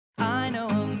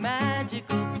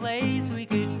magical place we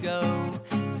could go.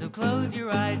 So close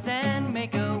your eyes and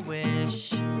make a wish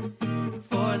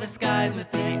for the skies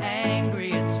with the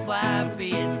angriest,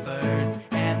 flappiest birds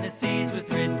and the seas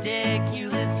with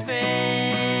ridiculous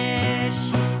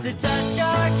fish. The Touch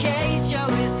Arcade show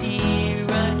is here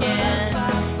again.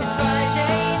 It's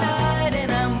Friday night and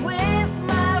I'm with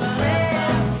my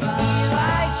friends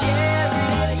Eli, Jared,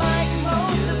 and Mike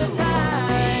most of the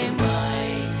time.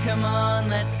 Come on,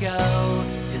 let's go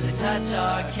to the Touch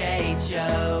Arcade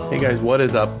show. Hey guys, what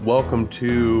is up? Welcome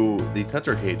to the Touch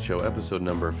Arcade show, episode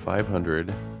number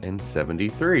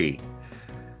 573.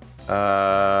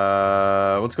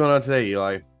 What's going on today,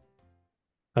 Eli?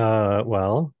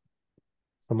 Well,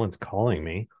 someone's calling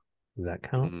me. Does that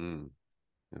count?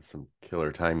 That's some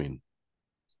killer timing.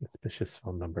 Suspicious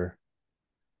phone number.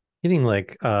 Getting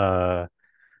like, I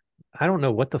don't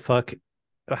know what the fuck,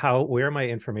 where my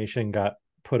information got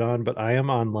put on, but I am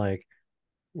on like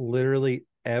literally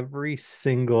every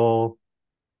single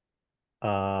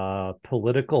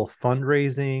political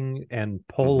fundraising and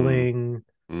polling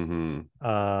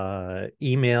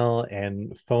email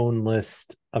and phone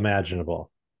list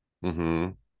imaginable.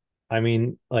 I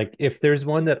mean, like, if there's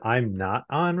one that I'm not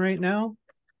on right now,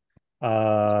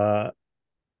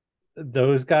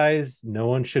 those guys no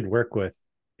one should work with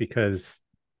because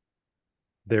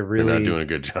they're not doing a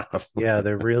good job. Yeah,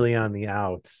 they're really on the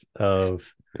outs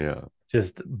of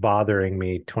just bothering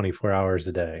me 24 hours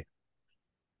a day.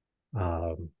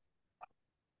 So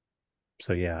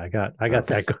yeah, I got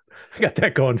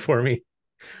that going for me.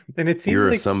 And it seems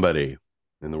you're like somebody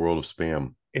in the world of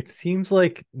spam. It seems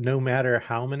like no matter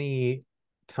how many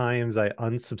times I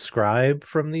unsubscribe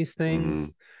from these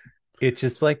things, it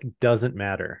just like doesn't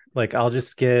matter. Like, I'll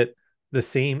just get the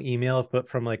same email but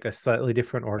from like a slightly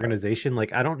different organization.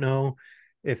 Like, I don't know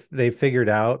if they figured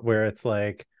out where it's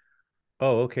like,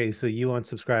 oh, okay, so you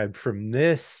unsubscribed from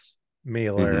this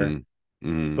mailer,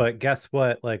 but guess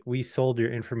what? Like, we sold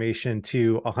your information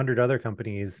to 100 other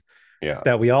companies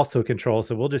that we also control.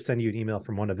 So we'll just send you an email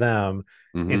from one of them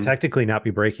and technically not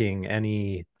be breaking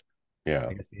any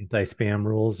I guess, anti-spam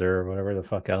rules or whatever the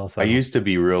fuck else. I used to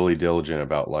be really diligent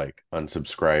about like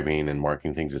unsubscribing and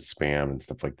marking things as spam and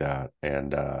stuff like that.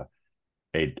 And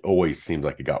it always seemed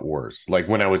like it got worse. Like,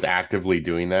 when I was actively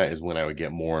doing that is when I would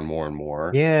get more and more and more.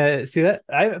 Yeah, see, that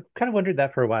I kind of wondered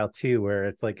that for a while too, where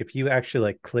it's like, if you actually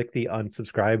like click the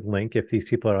unsubscribe link, if these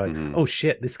people are like, oh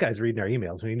shit, this guy's reading our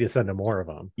emails, we need to send him more of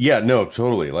them. Yeah, no,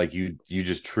 totally. Like, you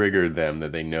just triggered them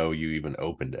that they know you even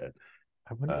opened it.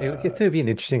 I guess it would be an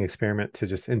interesting experiment to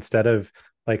just, instead of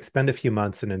like spend a few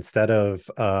months and instead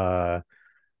of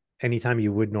anytime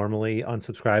you would normally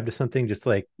unsubscribe to something, just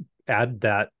like add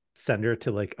that sender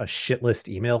to like a shit list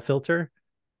email filter.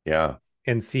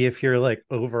 And see if your like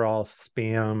overall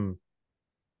spam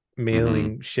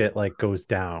mailing shit like goes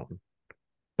down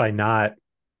by not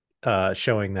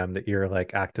showing them that you're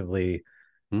like actively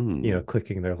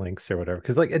clicking their links or whatever.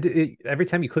 Because like every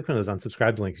time you click one of those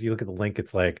unsubscribed links, you look at the link,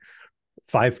 it's like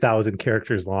 5,000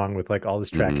 characters long with like all this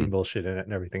tracking bullshit in it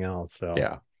and everything else. So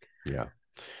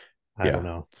I don't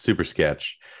know, super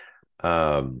sketch.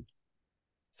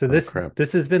 So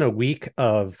this has been a week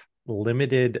of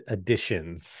limited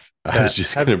editions. I was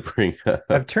just going to bring up.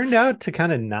 Have turned out to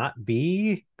kind of not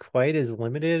be quite as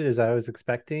limited as I was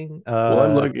expecting. Well,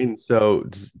 I'm looking. So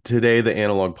today, the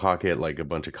Analog Pocket, like a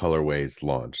bunch of colorways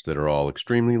launched that are all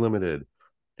extremely limited.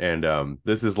 And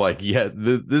this is like,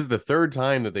 this is the third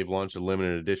time that they've launched a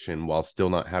limited edition while still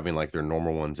not having like their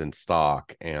normal ones in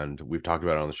stock. And we've talked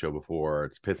about it on the show before.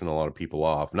 It's pissing a lot of people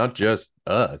off, not just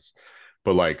us.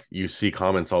 But like, you see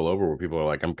comments all over where people are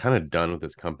like, I'm kind of done with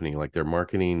this company. Like, their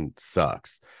marketing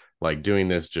sucks. Like, doing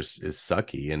this just is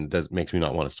sucky and makes me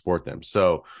not want to support them.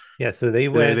 So so they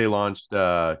launched 2,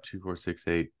 4, 6,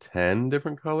 8, 10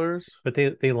 different colors. But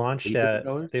they launched at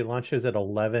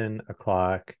 11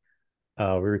 o'clock.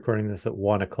 We're recording this at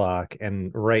 1 o'clock, and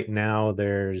right now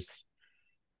there's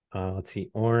let's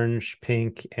see, orange,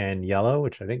 pink, and yellow,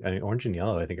 which I mean, orange and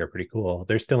yellow I think are pretty cool.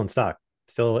 They're still in stock.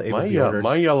 Still able to be ordered.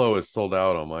 My yellow is sold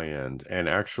out on my end, and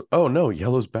actually, oh no,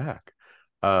 yellow's back.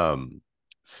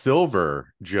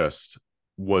 Silver just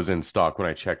was in stock when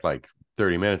I checked like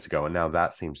 30 minutes ago, and now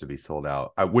that seems to be sold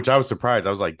out. Which I was surprised.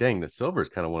 I was like, dang, the silver is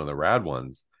kind of one of the rad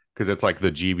ones because it's like the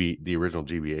original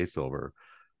GBA silver.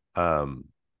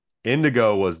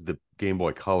 Indigo was the Game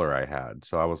Boy Color I had,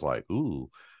 so I was like,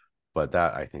 ooh, but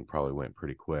that I think probably went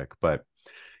pretty quick. But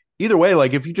either way,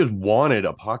 like, if you just wanted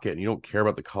a pocket and you don't care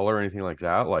about the color or anything like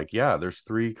that, like, yeah, there's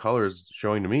 3 colors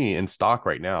showing to me in stock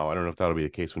right now. I don't know if that'll be the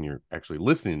case when you're actually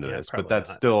listening to this, but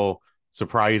that's still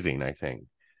surprising, I think.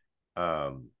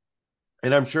 And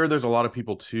I'm sure there's a lot of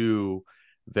people too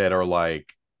that are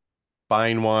like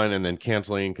buying one and then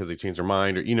canceling because they change their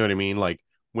mind, or you know what I mean? Like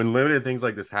when limited things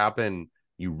like this happen,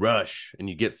 you rush and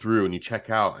you get through and you check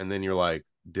out, and then you're like,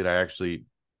 do I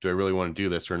really want to do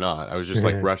this or not? I was just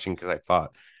like rushing because I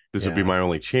thought this would be Yeah. my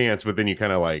only chance, but then you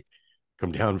kind of like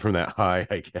come down from that high,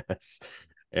 I guess,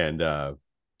 and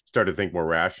start to think more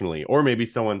rationally. Or maybe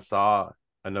someone saw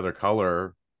another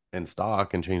color in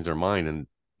stock and changed their mind, and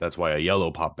that's why a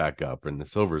yellow popped back up and the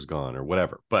silver's gone or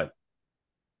whatever. But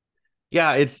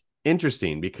yeah, it's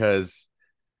interesting because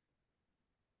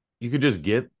you could just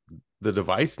get the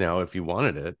device now if you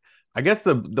wanted it. I guess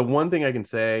the one thing I can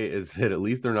say is that at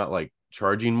least they're not like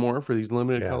charging more for these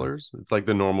limited Yeah. colors. It's like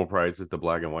the normal price is the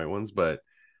black and white ones, but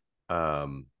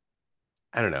um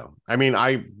I don't know. I mean,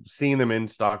 I seeing them in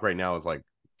stock right now is like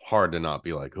hard to not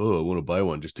be like, oh, I want to buy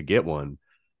one just to get one.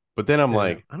 But then I'm Yeah.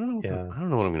 like, I don't know Yeah. I don't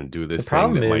know what I'm going to do with The this thing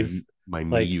problem that my is my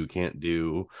like Miyu can't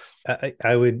do.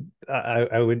 I would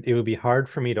it would be hard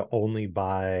for me to only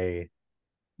buy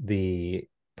the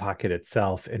pocket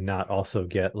itself and not also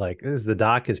get like this the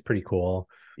dock is pretty cool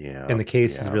and Yeah, the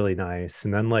case is yeah, really nice.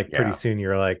 And then like pretty yeah, soon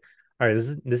you're like, all right,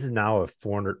 this is now a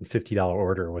 $450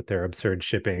 order with their absurd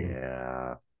shipping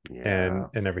yeah, and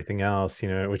yeah, everything else,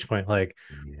 at which point like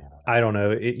yeah. I don't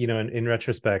know, in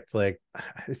retrospect, like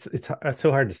it's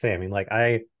so hard to say. I mean, like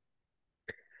I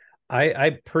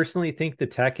personally think the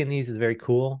tech in these is very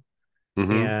cool.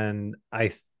 Mm-hmm. And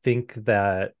I think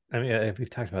that we've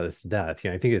talked about this to death.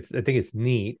 I think it's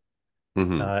neat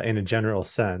Mm-hmm. in a general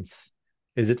sense.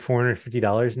 Is it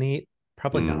 $450 neat?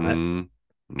 Probably not. Mm-hmm.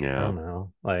 I Yeah. don't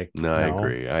know. Like, No, I no.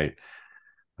 agree.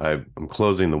 I'm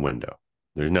closing the window.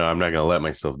 I'm not gonna let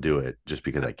myself do it just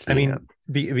because I I mean, can.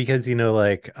 because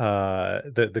like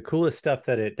the coolest stuff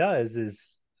that it does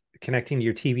is connecting to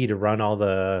your TV to run all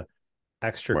the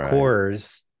extra Right.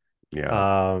 cores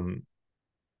Yeah. um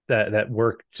that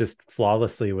work just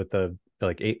flawlessly with the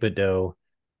like 8BitDo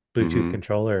Bluetooth Mm-hmm.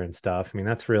 controller and stuff. I mean,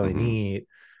 that's really Mm-hmm. neat.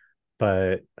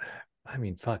 But I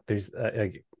mean, fuck, there's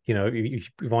if you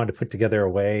wanted to put together a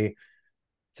way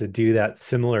to do that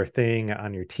similar thing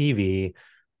on your TV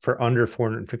for under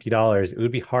 $450, it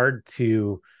would be hard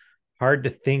to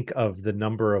think of the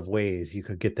number of ways you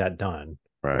could get that done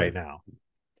right Right. now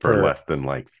For for less than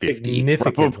like 50,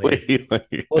 significantly. probably.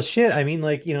 Like, Well, shit. I mean,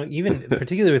 like, even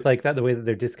particularly with like that, the way that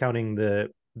they're discounting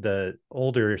the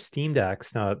older Steam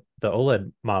Decks now, the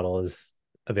OLED model is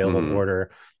available to mm-hmm.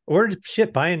 order, or just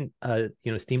shit buying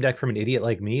Steam Deck from an idiot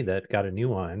like me that got a new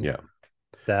one Yeah.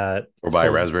 that Or buy a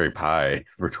sold. Raspberry Pi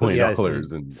for Well, $20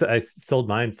 yeah, and I sold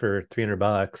mine for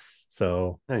 $300.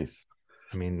 So nice.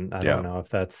 I mean, I don't Yeah. know if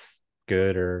that's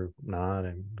good or not,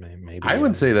 and I maybe I would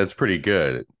don't say know. that's pretty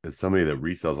good. As somebody that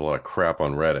resells a lot of crap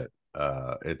on Reddit,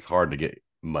 it's hard to get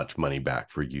much money back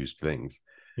for used things.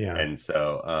 Yeah. And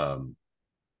so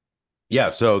yeah,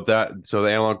 so the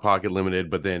Analog Pocket Limited,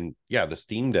 but then yeah, the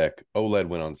Steam Deck OLED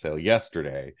went on sale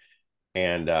yesterday.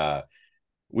 And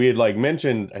we had like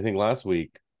mentioned, I think last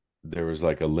week, there was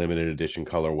like a limited edition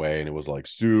colorway and it was like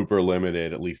super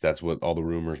limited. At least that's what all the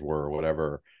rumors were or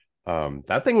whatever.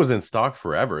 That thing was in stock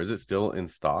forever. Is it still in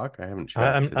stock? I haven't checked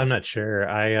I'm today. not sure.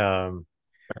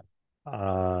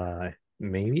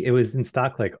 Maybe it was in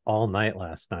stock like all night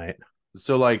last night.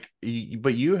 So like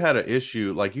but you had an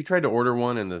issue, like you tried to order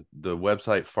one and the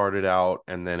website farted out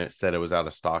and then it said it was out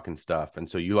of stock and stuff, and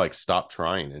so you like stopped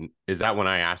trying. And is that when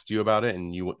I asked you about it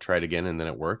and you tried again and then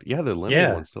it worked? Yeah, the limited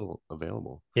Yeah. one's still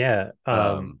available. Yeah.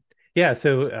 um Yeah.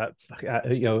 So,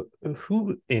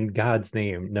 who in God's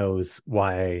name knows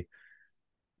why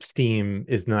Steam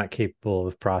is not capable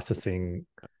of processing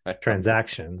I don't know.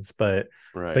 transactions? But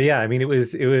Right. yeah, I mean, it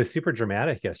was super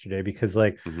dramatic yesterday because,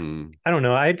 like, Mm-hmm. I don't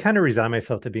know, I had kind of resigned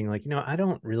myself to being like, I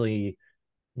don't really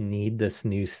need this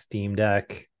new Steam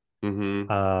Deck.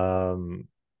 Mm-hmm. Um,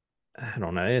 I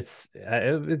don't know. It's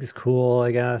cool,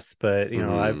 I guess, but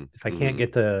Mm-hmm. if I can't Mm-hmm.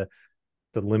 get the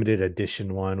limited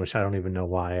edition one, which I don't even know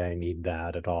why I need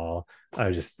that at all. I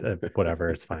was just whatever,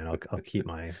 it's fine. I'll keep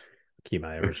my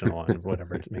original one,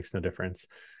 whatever. It makes no difference.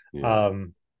 Yeah.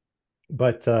 Um,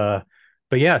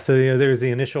 but yeah, so there was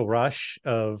the initial rush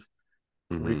of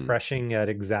Mm-hmm. refreshing at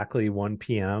exactly 1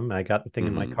 p.m. I got the thing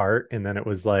in my Mm-hmm. cart, and then it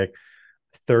was like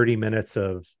 30 minutes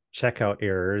of checkout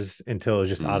errors until it was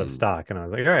just out of Mm-hmm. stock. And I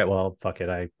was like, all right, well, fuck it.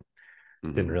 I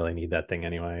didn't Mm-hmm. really need that thing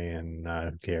anyway, and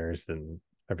who cares and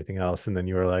everything else. And then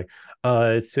you were like,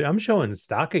 I'm showing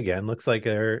stock again. Looks like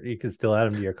you could still add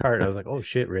them to your cart. I was like, oh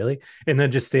shit, really? And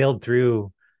then just sailed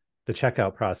through the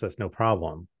checkout process, no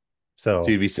problem. So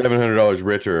So you'd be $700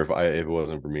 richer if it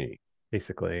wasn't for me.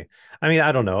 basically, I mean,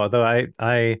 I don't know. Although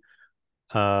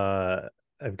uh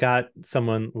I've got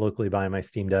someone locally buying my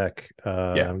Steam Deck.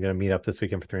 Yeah, I'm gonna meet up this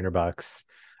weekend for $300.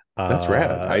 that's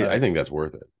rad. Uh, I think that's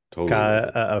worth it. Totally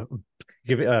worth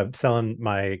got it. selling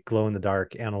my glow in the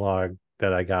dark analog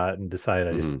that I got and decided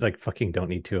I just Hmm. like fucking don't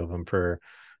need two of them for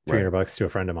Right. $300 to a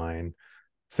friend of mine.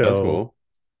 That's So cool.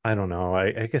 I don't know.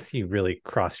 I guess you really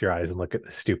cross your eyes and look at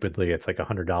this stupidly. It's like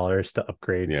 $100 to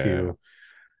upgrade Yeah, to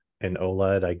an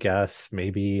OLED, I guess.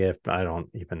 Maybe if I don't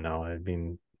even know. I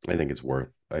mean, I think it's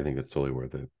worth. I think it's totally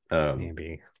worth it.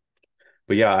 maybe.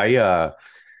 But yeah, I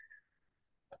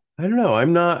don't know.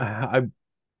 I'm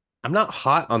not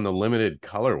hot on the limited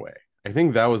colorway. I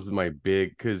think that was my big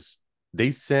because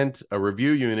they sent a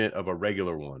review unit of a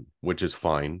regular one, which is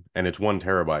fine, and it's 1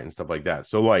 terabyte and stuff like that.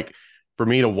 So like for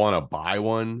me to want to buy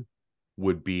one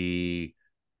would be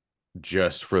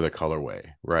just for the colorway,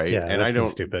 right? Yeah, And that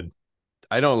seems stupid.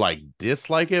 I don't like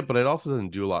dislike it, but it also doesn't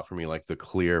do a lot for me, like the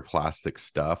clear plastic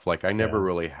stuff. Like I never Yeah.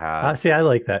 really had, See, I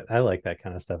like that. I like that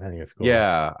kind of stuff. I think it's cool.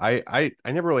 yeah, I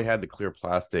never really had the clear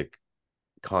plastic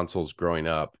consoles growing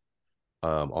up.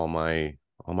 All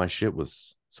my shit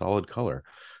was solid color.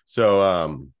 So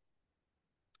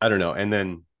I don't know. And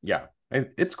then yeah,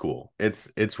 it's cool.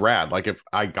 It's rad. Like if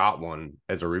I got one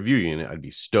as a review unit, I'd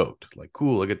be stoked. Like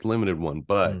cool, I get the limited one,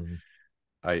 but Hmm.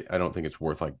 I don't think it's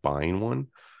worth like buying one.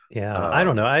 Yeah, I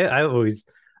don't know. Um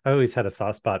I always had a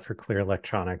soft spot for clear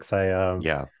electronics. I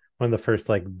yeah. one of the first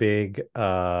like big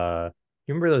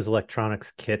you remember those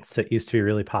electronics kits that used to be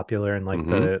really popular in like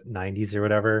Mm-hmm. the 90s or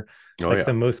whatever? Oh Like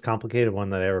the yeah. most complicated one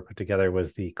that I ever put together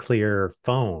was the clear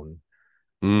phone.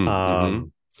 Mm-hmm.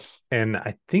 Um and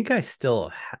I think I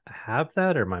still have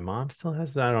that, or my mom still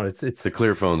has that. I don't know. The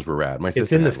clear phones were rad. My It's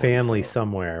sister in the had one, family so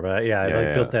somewhere, but yeah, I yeah,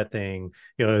 like built yeah, that thing.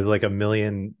 It was like a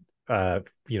million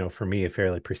for me, a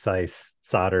fairly precise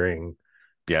soldering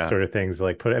yeah, sort of things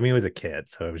like I mean, it was a kid,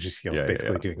 so it was just, yeah, yeah,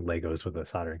 basically yeah. doing Legos with a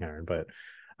soldering iron. But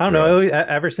I don't know. Rad.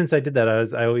 Ever since I did that,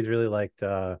 I always really liked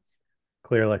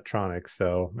clear electronics.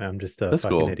 So I'm just a That's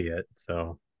fucking cool. idiot.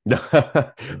 So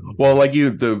Well, like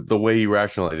you, the way you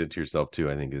rationalize it to yourself too,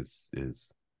 I think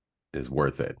is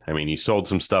worth it. I mean, you sold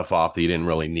some stuff off that you didn't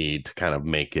really need to kind of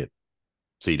make it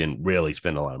so you didn't really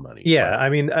spend a lot of money. yeah, But I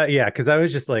mean, yeah, because I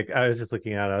was just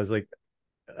looking at it. I was like,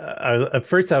 at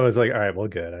first I was like, all right, well,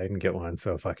 good. I didn't get one,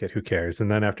 so fuck it, who cares? And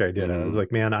then after I did, I was mhm.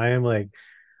 like, man, I am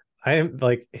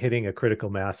like hitting a critical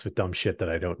mass with dumb shit that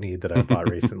I don't need that I've bought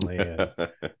recently. And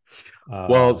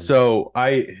Well, um, so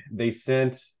I they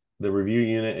sent the review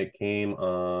unit. It came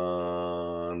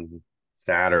on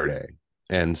Saturday,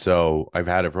 and so I've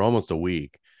had it for almost a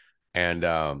week, and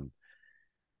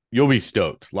you'll be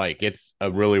stoked. Like it's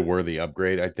a really worthy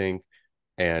upgrade, I think.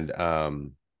 And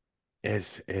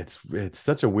it's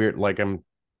such a weird like I'm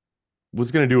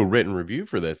was gonna do a written review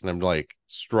for this, and I'm like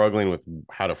struggling with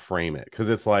how to frame it because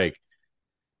it's like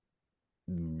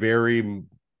very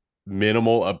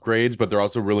minimal upgrades, but they're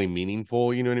also really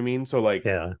meaningful. You know what I mean? So like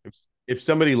yeah, if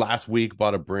somebody last week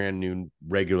bought a brand new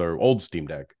regular old Steam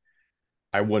Deck,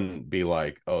 I wouldn't be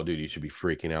like, oh dude, you should be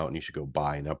freaking out and you should go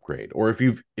buy an upgrade. Or if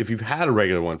you've had a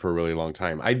regular one for a really long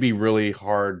time, I'd be really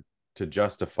hard to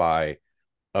justify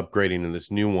upgrading to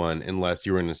this new one unless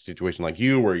you were in a situation like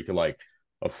you where you could like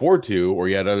afford to, or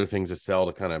you had other things to sell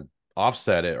to kind of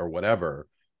offset it or whatever.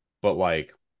 But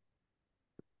like,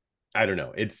 I don't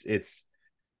know.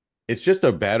 It's just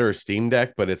a better Steam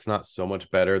Deck, but it's not so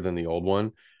much better than the old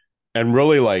one. And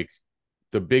really like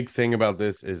the big thing about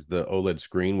this is the OLED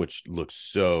screen, which looks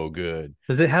so good.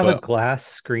 does it have a But glass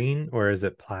screen or is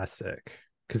it plastic?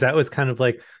 Because that was kind of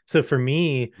like, so for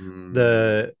me, mm,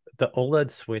 the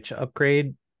OLED Switch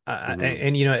upgrade,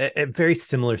 mhm. a very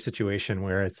similar situation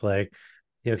where it's like,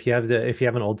 if you have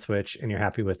an old Switch and you're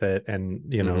happy with it, and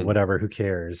Mhm. whatever, who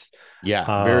cares?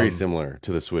 Yeah, very Um, similar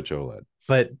to the Switch OLED.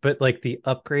 but like the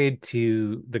upgrade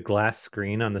to the glass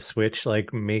screen on the Switch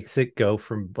like makes it go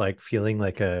from like feeling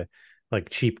like a like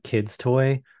cheap kids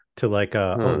toy to like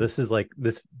oh, Huh.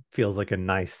 this feels like a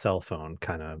nice cell phone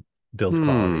kind of build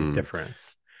quality Hmm.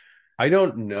 difference. I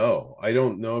don't know. I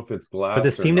don't know if it's But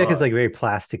the glass or Steam Deck is not. like very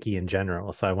plasticky in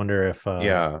general, so I wonder if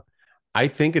Yeah. I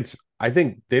think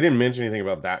they didn't mention anything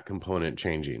about that component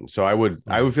changing. So I would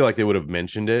hmm, feel like they would have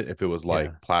mentioned it if it was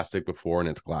like yeah. plastic before and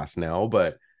it's glass now.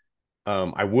 But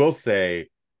I will say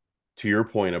to your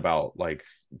point about like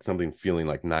something feeling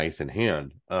like nice in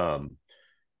hand.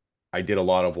 I did a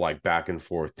lot of like back and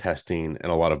forth testing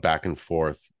and a lot of back and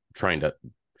forth trying to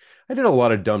I did a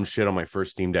lot of dumb shit on my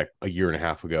first Steam Deck a year and a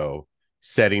half ago,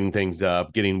 setting things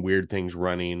up, getting weird things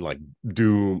running, like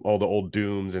Doom, all the old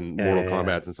Dooms and Yeah, Mortal yeah, yeah.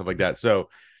 Kombat's and stuff like that. So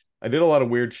I did a lot of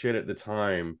weird shit at the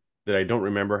time. that I don't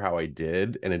remember how I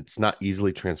did, and it's not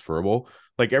easily transferable.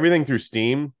 Like everything through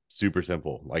Steam, super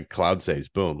simple. Like cloud saves,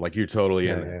 boom, like you're totally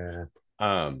in there. Yeah.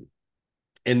 Um,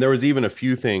 and there was even a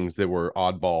few things that were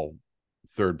oddball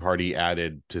third party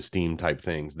added to Steam type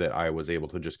things that I was able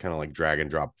to just kind of like drag and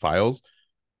drop files.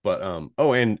 But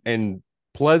oh, and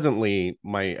pleasantly,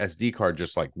 my SD card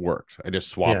just like worked. I just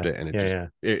swapped Yeah. it, and Yeah. Yeah.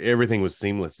 everything was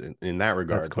seamless in that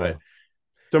That's regard. But cool.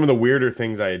 some of the weirder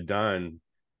things I had done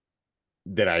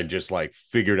that I just like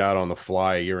figured out on the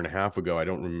fly a year and a half ago, I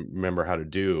don't remember how to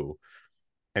do.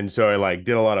 And so I like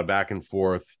did a lot of back and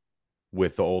forth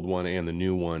with the old one and the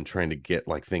new one, trying to get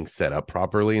like things set up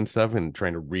properly and stuff, and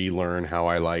trying to relearn how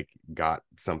I like got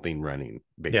something running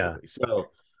Yeah. basically.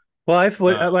 So Well,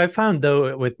 uh, I found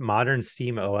though with modern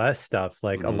Steam OS stuff,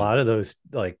 like a mhm, lot of those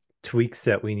like tweaks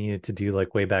that we needed to do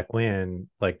like way back when,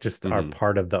 like just are mhm.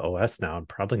 part of the OS now and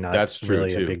probably not That's true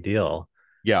really a too. big deal.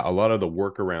 Yeah, a lot of the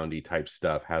workaroundy type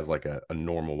stuff has like a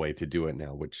normal way to do it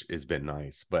now, which has been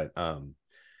nice. But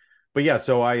yeah,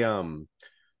 so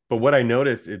but what I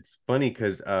noticed, it's funny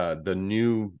because the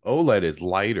new OLED is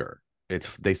lighter. It's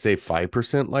they say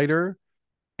 5% lighter.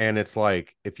 And it's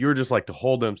like if you were just like to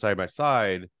hold them side by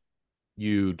side,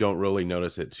 you don't really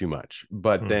notice it too much.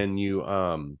 But Hmm. then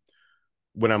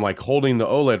when I'm like holding the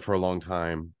OLED for a long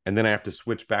time, and then I have to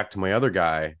switch back to my other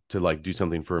guy to like do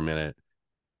something for a minute,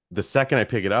 the second I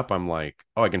pick it up, I'm like,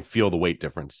 oh, I can feel the weight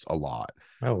difference a lot.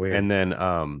 Oh, weird. And then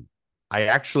I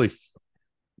actually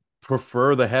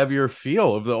prefer the heavier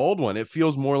feel of the old one. It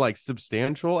feels more like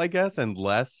substantial, I guess, and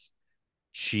less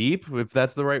cheap, if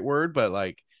that's the right word. But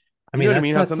like, I you mean, know what I that's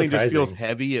mean? How not something just feels surprising.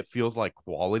 heavy, it feels like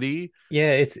quality.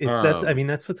 Yeah, it's that's I Um, mean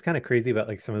that's what's kind of crazy about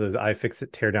like some of those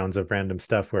iFixit teardowns of random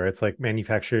stuff where it's like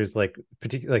manufacturers like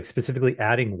particular like specifically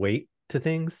adding weight to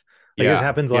things. Like this yeah,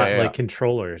 happens a yeah, lot like yeah,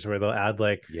 controllers where they'll add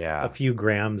like a yeah, few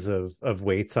grams of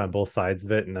weights on both sides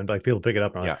of it, and then like people pick it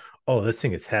up and are like, yeah, oh, this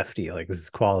thing is hefty. Like this is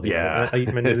quality. Like yeah. I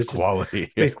mean, It's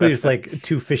quality. it's basically just like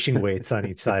two fishing weights on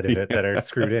each side of it Yeah. that are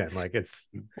screwed in. Like it's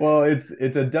Well, it's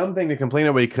a dumb thing to complain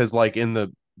about because like in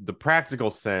the practical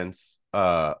sense,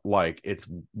 like it's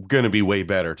gonna be way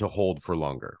better to hold for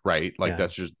longer, right? Like yeah,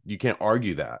 that's just you can't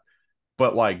argue that.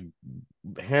 But like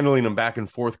handling them back and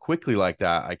forth quickly like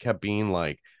that, I kept being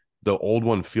like the old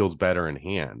one feels better in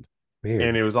hand.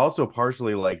 And weird. it was also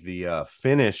partially like the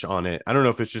finish on it. I don't know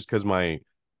if it's just because my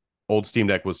old Steam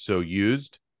Deck was so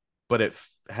used, but it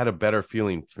had a better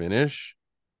feeling finish,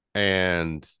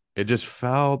 and it just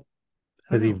felt,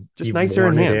 I don't As know, just you've nicer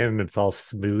in worn it hand. in, it's all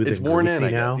smooth It's and worn in, greasy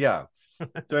I guess. now. Yeah.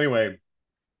 So anyway,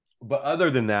 but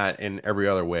other than that, in every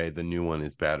other way, the new one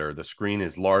is better. The screen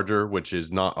is larger, which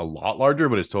is not a lot larger,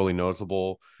 but it's totally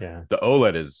noticeable. Yeah. The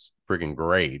OLED is freaking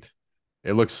great.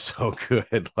 It looks so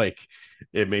good. Like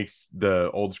it makes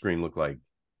the old screen look like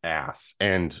ass.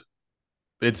 And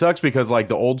it sucks because like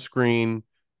the old screen,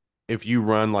 if you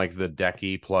run like the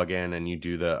Decky plugin and you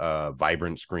do the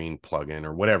vibrant screen plugin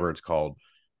or whatever it's called,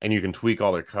 and you can tweak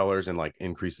all their colors and like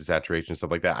increase the saturation,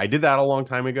 stuff like that. I did that a long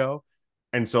time ago.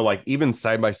 And so like even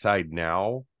side by side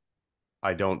now,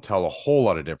 I don't tell a whole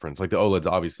lot of difference. Like the OLED's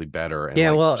obviously better and Yeah,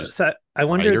 like well, just so I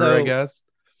wonder brighter, I though. guess.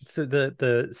 So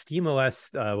the Steam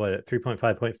OS, what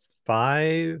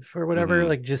 3.5.5 or whatever, Mm-hmm.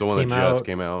 like The just one that came just out.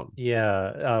 came out.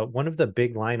 Yeah, one of the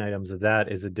big line items of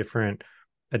that is a different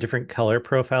color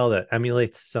profile that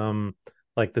emulates some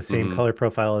like the same Mm-hmm. color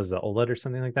profile as the OLED or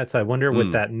something like that. So I wonder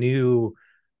with Mm. that new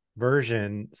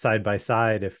version side by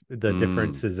side if the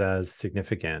difference Mm. is as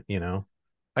significant, you know?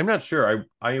 I'm not sure.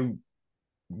 I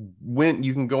when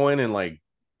you can go in and like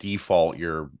default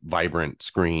your vibrant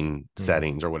screen Hmm.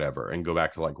 settings or whatever and go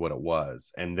back to like what it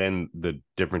was, and then the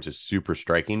difference is super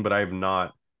striking. But I have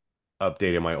not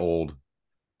updated my old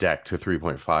deck to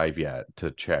 3.5 yet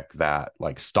to check that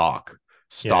like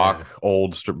Yeah. stock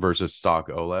old versus stock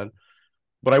OLED.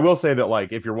 But I will say that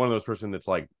like if you're one of those person that's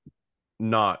like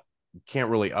not can't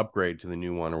really upgrade to the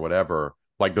new one or whatever,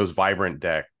 like those vibrant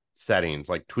deck settings,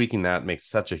 like tweaking that makes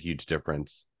such a huge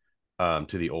difference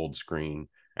to the old screen.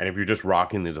 And if you're just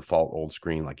rocking the default old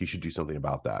screen, like you should do something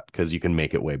about that because you can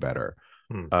make it way better.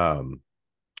 Hmm. Um,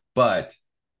 but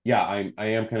yeah, I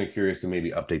am kind of curious to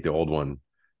maybe update the old one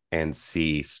and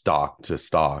see stock to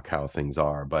stock how things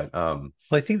are. But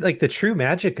Well, I think like the true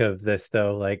magic of this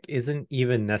though, like isn't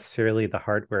even necessarily the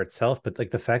hardware itself, but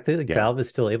like the fact that like yeah, Valve is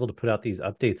still able to put out these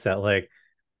updates that like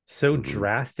so mm-hmm,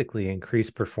 drastically increase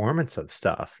performance of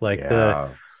stuff. Like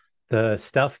yeah, the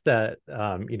stuff that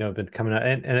been coming out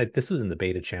and this was in the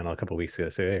beta channel a couple of weeks ago,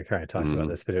 so I kind of talked about mm-hmm,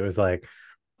 this, but it was like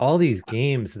all these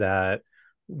games that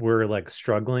were like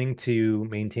struggling to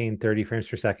maintain 30 frames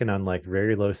per second on like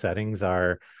very low settings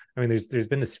are, I mean, there's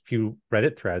been a few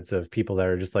Reddit threads of people that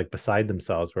are just like beside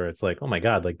themselves where it's like, oh my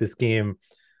God, like this game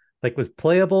like was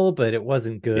playable, but it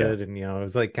wasn't Yeah. good. And it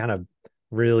was like kind of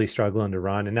really struggling to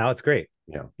run. And now it's great,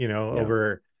 Yeah. Yeah.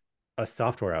 over a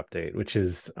software update, which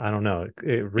is, I don't know,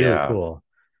 really Yeah. cool.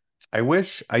 I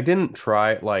wish I didn't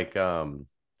try like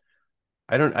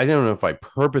I don't know if I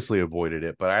purposely avoided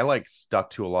it, but I like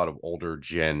stuck to a lot of older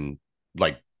gen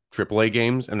like AAA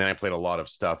games, and then I played a lot of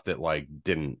stuff that like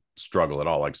didn't struggle at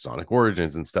all, like Sonic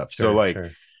Origins and stuff. So Sure, like,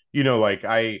 sure. like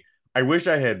I wish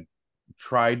I had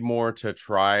tried more to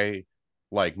try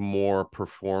like more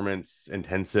performance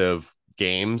intensive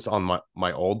games on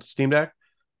my old Steam Deck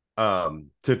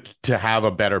to have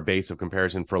a better base of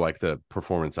comparison for like the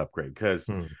performance upgrade, because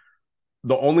Hmm.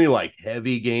 the only like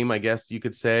heavy game I guess you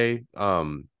could say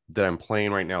that I'm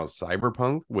playing right now is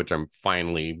Cyberpunk, which I'm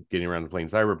finally getting around to playing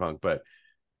Cyberpunk. But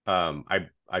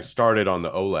I started on the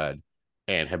OLED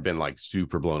and have been like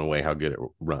super blown away how good it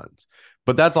runs.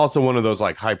 But that's also one of those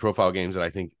like high profile games that I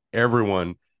think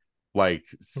everyone, like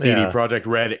CD Yeah. Projekt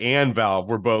Red and Valve,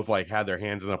 were both like had their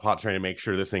hands in the pot trying to make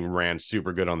sure this thing ran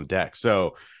super good on the deck.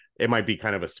 So it might be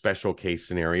kind of a special case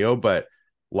scenario, but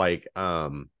like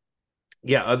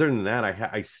yeah, other than that,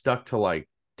 I stuck to like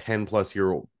 10 plus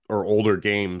year old or older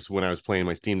games when I was playing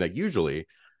my Steam Deck usually,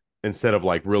 instead of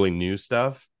like really new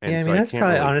stuff. Yeah, And I so mean I that's can't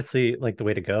probably really. honestly like the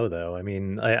way to go though. I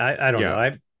mean, I don't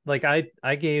know. Yeah.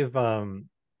 I gave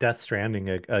Death Stranding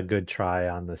a good try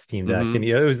on the Steam Deck. And Mm-hmm.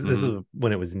 it was this Mm-hmm. was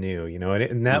when it was new, and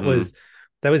Mm-hmm.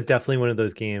 that was definitely one of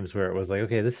those games where it was like,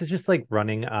 okay, this is just like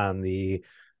running on the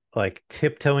like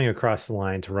tiptoeing across the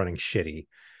line to running shitty.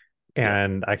 Yeah.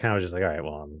 And I kind of was just like, all right,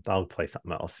 well, I'll play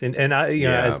something else. And I,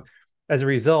 Yeah. as a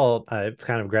result, I've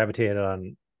kind of gravitated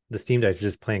on the Steam Deck,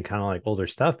 just playing kind of like older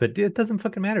stuff. But it doesn't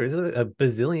fucking matter. There's a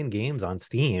bazillion games on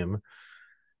Steam.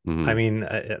 I Mm-hmm. mean,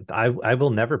 I will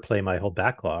never play my whole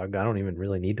backlog. I don't even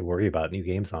really need to worry about new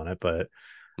games on it. But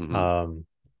Mm-hmm. um,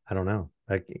 I don't know.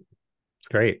 Like, it's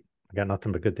great. I got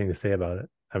nothing but good thing to say about it.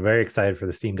 I'm very excited for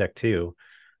the Steam Deck too.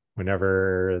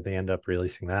 Whenever they end up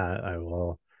releasing that, I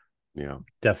will Yeah.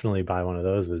 definitely buy one of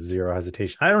those with zero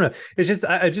hesitation. I don't know. It's just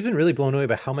I've just been really blown away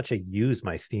by how much I use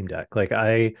my Steam Deck. Like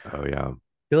I Oh yeah.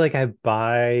 feel like I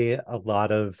buy a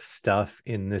lot of stuff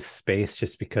in this space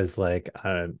just because like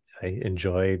I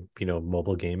enjoy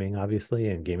mobile gaming obviously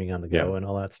and gaming on the Yeah. go and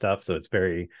all that stuff. So it's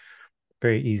very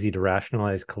very easy to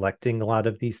rationalize collecting a lot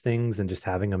of these things and just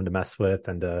having them to mess with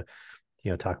and to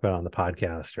talk about on the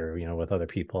podcast or with other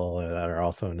people that are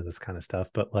also into this kind of stuff.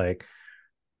 But like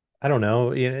I don't know.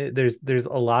 There's a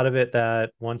lot of it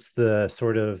that once the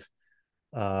sort of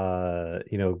I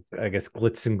guess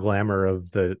glitz and glamour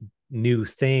of the new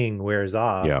thing wears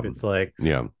off, Yeah. it's like,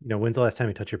 Yeah. when's the last time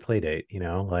you touch your play date?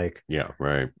 Like Yeah.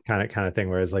 Right. kind of thing.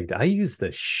 Whereas like I use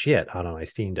the shit out of my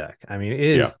Steam Deck. I mean,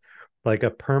 it Yeah. is like a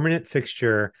permanent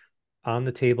fixture on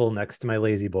the table next to my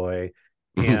lazy boy.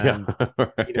 Yeah.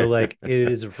 And like it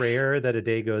is rare that a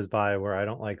day goes by where I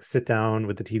don't like sit down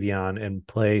with the TV on and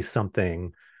play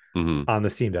something Mm-hmm. on the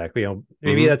Steam Deck. Maybe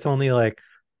Mm-hmm. that's only like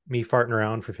me farting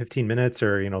around for 15 minutes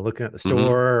or, looking at the Mm-hmm.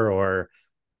 store or,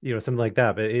 something like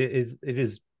that. But it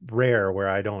is rare where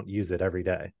I don't use it every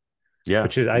day, Yeah.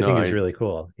 which is, I No, think is really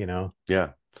cool. yeah.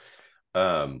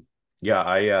 Um, yeah,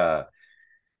 I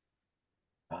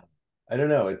don't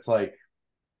know. It's like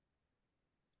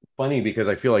funny because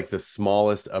I feel like the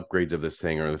smallest upgrades of this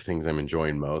thing are the things I'm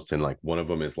enjoying most. And like one of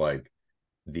them is like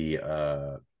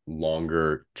the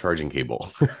longer charging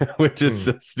cable, which is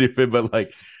Hmm. so stupid, but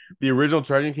like the original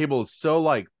charging cable is so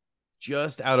like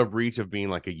just out of reach of being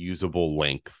like a usable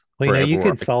length Well, for you everywhere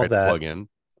could I try solve to that plug in.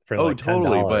 for Oh, like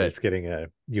totally. But $10 getting a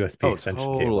USB oh, extension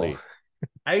cable. totally.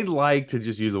 I'd like to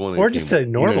just use the one Or that just came with a it.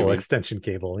 You know what I normal mean? extension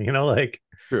cable, like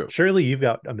True. surely you've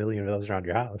got a million of those around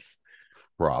your house.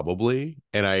 Probably.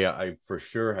 And I for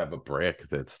sure have a brick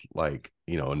that's like,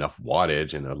 enough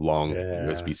wattage and a long Yeah.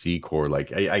 USB-C cord.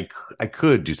 Like I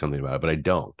could do something about it, but I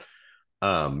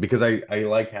don't. Because I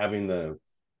like having the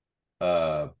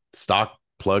stock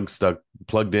plug stuck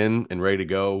plugged in and ready to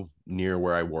go near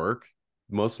where I work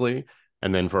mostly.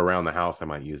 And then for around the house, I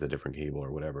might use a different cable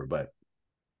or whatever. But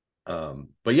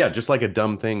yeah, just like a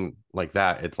dumb thing like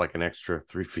that, it's like an extra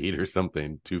 3 feet or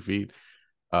something, 2 feet,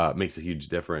 makes a huge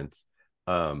difference.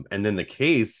 And then the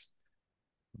case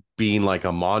being like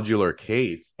a modular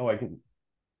case. Oh, I can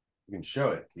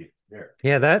show it here.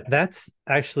 Yeah, that's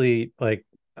actually like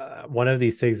one of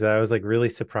these things that I was like really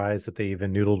surprised that they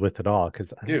even noodled with at all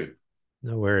because I don't Dude.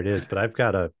 know where it is, but I've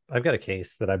got a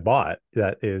case that I bought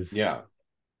that is Yeah.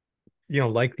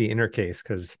 like the inner case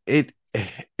because It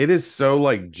it is so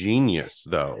like genius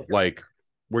though, like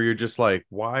where you're just like,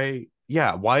 why?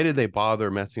 Yeah, why did they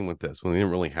bother messing with this when they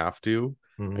didn't really have to?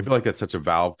 I Mhm. feel like that's such a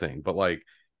Valve thing, but like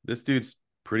this dude's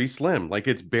pretty slim. Like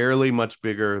it's barely much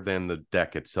bigger than the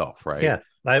deck itself, right? Yeah,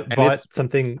 I And it's bought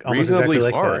something almost reasonably exactly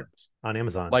like that hard. on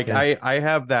Amazon. Like Yeah, I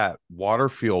have that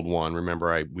Waterfield one.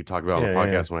 Remember, we talked about on yeah,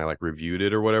 the yeah, podcast when I like reviewed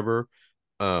it or whatever.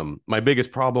 My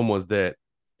biggest problem was that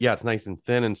yeah, it's nice and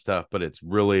thin and stuff, but it's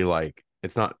really like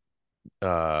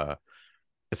uh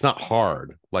it's not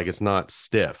hard, like it's not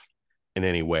stiff in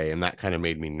any way, and that kind of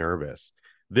made me nervous.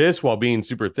 This, while being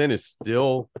super thin, is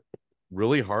still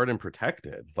really hard and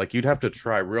protected. Like you'd have to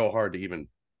try real hard to even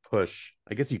push.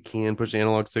 I guess you can push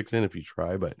analog sticks in if you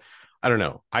try, but I don't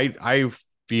know. I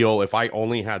feel if I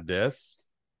only had this,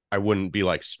 I wouldn't be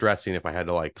like stressing if I had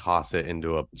to like toss it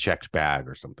into a checked bag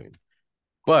or something.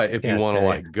 But if you yeah. want to Same.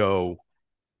 like go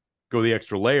the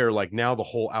extra layer, like now the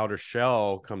whole outer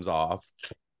shell comes off,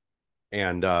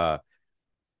 and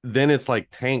then it's like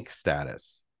tank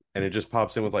status, and it just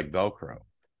pops in with like Velcro,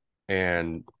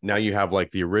 and now you have like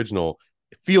the original.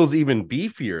 It feels even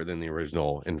beefier than the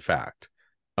original, in fact,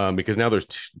 because now there's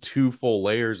two full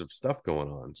layers of stuff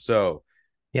going on. So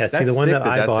Yeah. See, that's the one sick that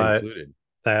that I that's bought included.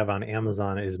 that I have on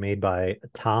Amazon is made by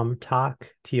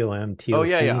Oh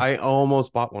yeah, yeah. TomToc, I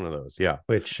almost bought one of those. Yeah,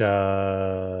 which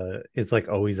is like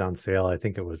always on sale. I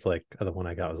think it was like the one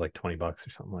I got was like $20 or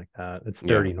something like that. It's yeah,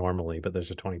 30 normally, but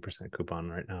there's a 20% coupon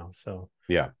right now. So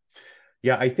yeah,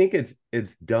 yeah. I think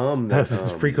it's dumb that that was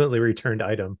this frequently returned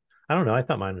item. I don't know. I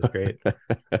thought mine was great.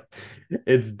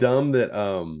 it's dumb that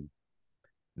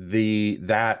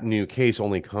that new case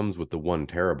only comes with the 1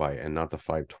 terabyte and not the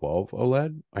 512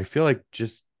 OLED. I feel like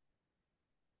just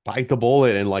bite the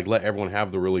bullet and like let everyone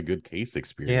have the really good case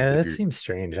experience Yeah, if that you seems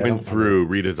strange. I went don't under. through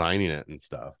redesigning it and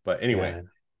stuff. But anyway,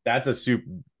 Yeah, that's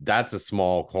a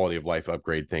small quality of life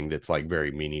upgrade thing that's like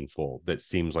very meaningful. That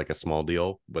seems like a small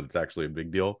deal, but it's actually a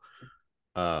big deal.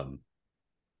 Um,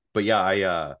 but yeah,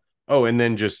 I oh, and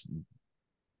then just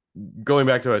going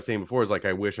back to what I was saying before is like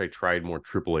I wish I tried more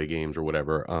AAA games or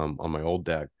whatever on my old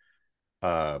deck.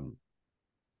 Um,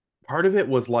 part of it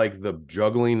was like the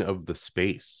juggling of the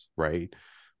space, right?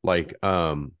 Like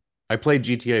I played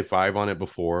GTA 5 on it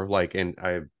before, like and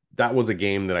I that was a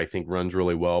game that I think runs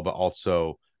really well, but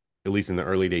also at least in the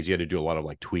early days you had to do a lot of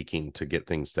like tweaking to get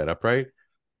things set up right.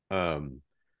 Um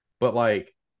but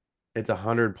like it's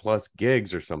 100 plus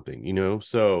gigs or something, you know?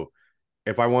 So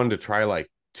if I wanted to try like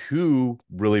two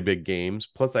really big games,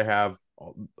 plus I have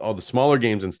all the smaller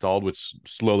games installed, which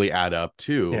slowly add up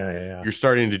too, yeah, yeah, yeah. you're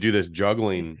starting to do this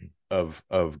juggling of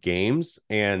games,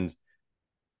 and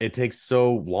it takes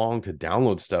so long to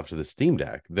download stuff to the Steam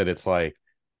Deck that it's like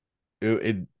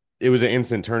it was an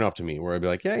instant turn off to me where I'd be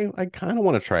like, yeah, I kind of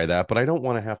want to try that, but I don't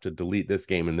want to have to delete this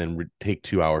game and then take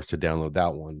 2 hours to download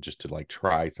that one just to like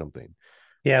try something.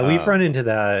 Yeah, we've run Um, into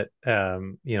that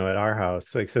at our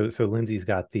house. Like so Lindsay's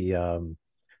got the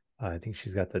I think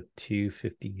she's got the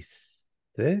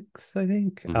 256, I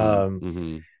think. mm-hmm,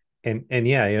 mm-hmm, And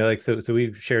yeah, like so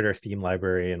we've shared our Steam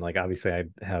library, and like obviously I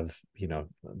have,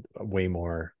 way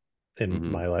more in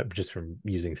mm-hmm, my life just from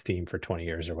using Steam for 20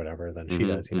 years or whatever than she mm-hmm,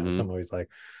 does. So mm-hmm. I'm always like,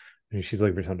 she's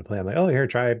looking for something to play. I'm like, oh, here,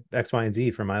 try X, Y, and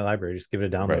Z from my library. Just give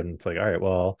it a download. Right. And it's like, all right,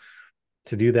 well,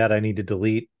 to do that, I need to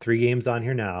delete 3 games on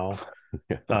here now.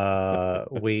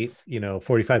 Wait,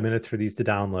 45 minutes for these to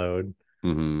download,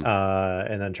 Mm-hmm.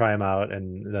 and then try them out,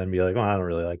 and then be like, well, I don't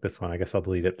really like this one. I guess I'll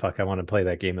delete it. Fuck, I want to play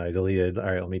that game that I deleted. All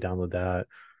right, let me download that.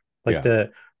 Like Yeah.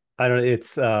 I don't.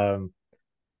 It's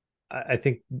I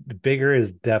think bigger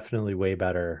is definitely way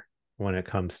better when it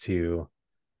comes to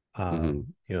Mm-hmm.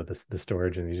 the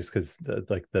storage, and just because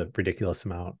like the ridiculous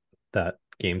amount that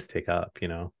games take up.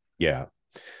 Yeah.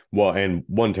 Well, and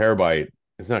 1 terabyte,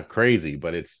 it's not crazy,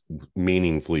 but it's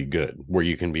meaningfully good where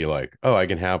you can be like, oh, I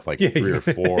can have like Yeah, three or you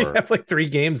four. have like 3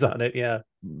 games on it. Yeah,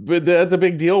 But that's a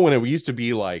big deal when it used to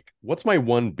be like, what's my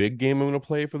one big game I'm going to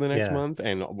play for the next yeah. month?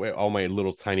 And all my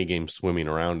little tiny games swimming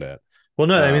around it. Well,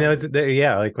 no, I mean that was Um,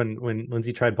 yeah. Like when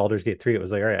Lindsay tried Baldur's Gate 3, it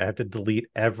was like, all right, I have to delete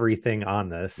everything on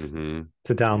this mm-hmm.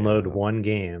 to download Yeah. one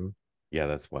game. Yeah,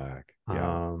 that's whack.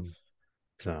 Yeah. Um,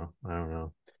 so I don't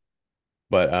know.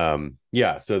 But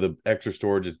yeah, so the extra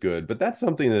storage is good, but that's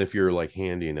something that if you're like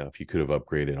handy enough, you could have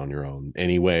upgraded on your own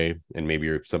anyway. And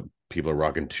maybe some people are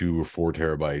rocking 2 or 4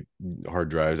 terabyte hard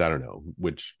drives. I don't know,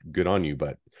 which good on you.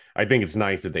 But I think it's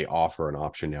nice that they offer an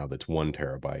option now that's 1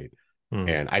 terabyte. Hmm.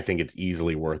 And I think it's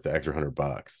easily worth the extra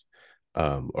 $100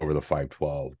 over the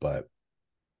 512.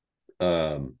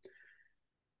 Um,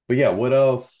 but yeah, what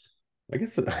else? I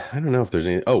guess I don't know if there's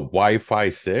any. Oh, Wi-Fi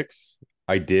 6.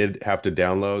 I did have to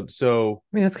download. So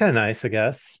I mean, that's kind of nice, I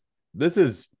guess. this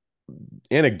is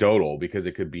anecdotal because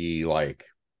it could be like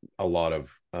a lot of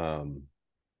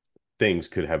things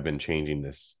could have been changing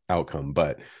this outcome.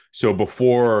 But so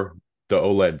before the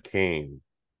OLED came,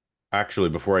 actually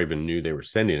before I even knew they were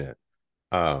sending it,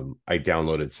 I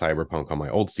downloaded Cyberpunk on my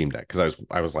old Steam Deck because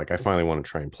I was like, I finally want to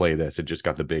try and play this. It just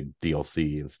got the big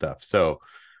DLC and stuff. So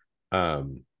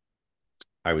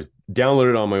I was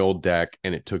downloaded on my old deck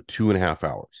and it took 2.5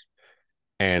 hours.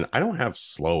 And I don't have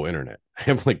slow internet. I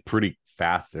have like pretty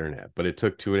fast internet, but it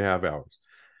took 2.5 hours.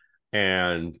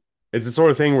 And it's the sort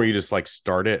of thing where you just like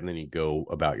start it and then you go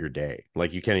about your day.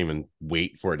 Like you can't even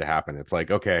wait for it to happen. It's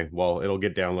like, okay, well, it'll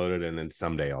get downloaded and then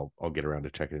someday I'll get around to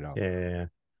checking it out. Yeah.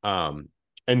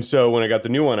 And so when I got the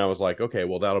new one, I was like, okay,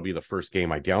 well, that'll be the first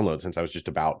game I download since I was just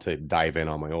about to dive in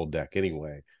on my old deck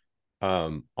anyway.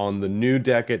 On the new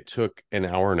deck, it took an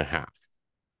hour and a half.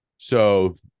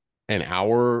 So an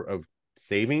hour of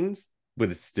savings,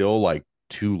 but it's still like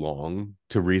too long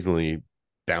to reasonably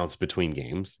bounce between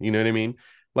games. You know what I mean?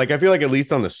 Like, I feel like at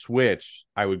least on the Switch,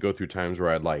 I would go through times where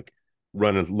I'd like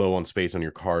run low on space on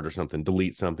your card or something,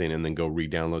 delete something, and then go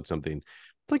re-download something.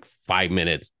 It's like 5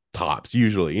 minutes tops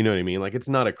usually. You know what I mean? Like, it's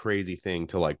not a crazy thing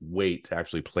to like wait to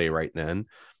actually play right then.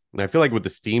 And I feel like with the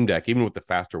Steam Deck, even with the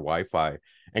faster Wi-Fi,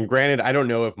 and granted, I don't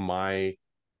know if my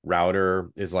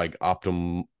router is like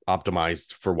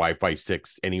optimized for Wi-Fi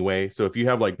 6 anyway. So if you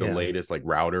have like the latest like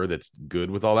router that's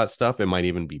good with all that stuff, it might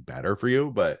even be better for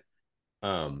you. But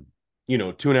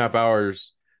 2.5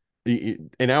 hours,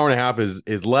 an hour and a half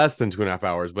is less than 2.5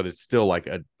 hours, but it's still like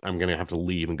I'm gonna have to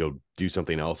leave and go do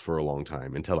something else for a long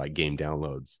time until that game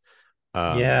downloads.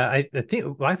 I think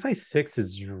Wi-Fi 6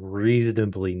 is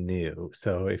reasonably new.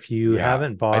 So if you Yeah,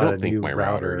 haven't I bought a don't think new my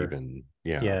router even.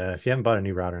 yeah, if you haven't bought a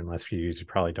new router in the last few years, you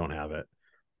probably don't have it.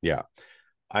 Yeah.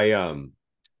 I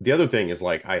the other thing is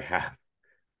like I have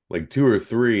like two or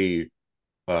three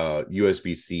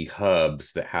USB-C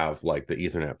hubs that have like the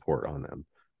Ethernet port on them.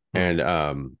 And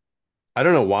I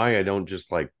don't know why I don't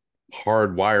just like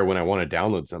hardwire when I want to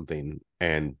download something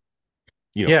and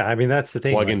Yeah, I mean that's the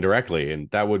thing. plug Like, in directly, and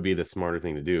that would be the smarter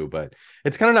thing to do. But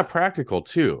it's kind of not practical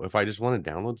too. If I just want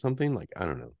to download something, like I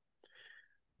don't know.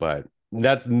 But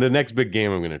that's the next big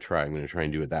game I'm going to try. I'm going to try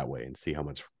and do it that way and see how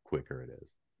much quicker it is.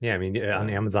 yeah, I mean on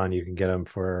Amazon you can get them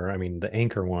for, I mean, the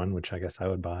Anchor one, which I guess I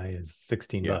would buy, is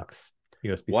 $16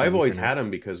 USB-C. Well, I've always Ethernet. had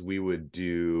them because we would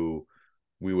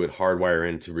hardwire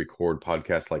in to record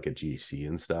podcasts like at GC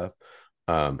and stuff.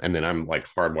 And then I'm like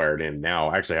hardwired in now.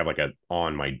 I actually have like a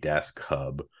on my desk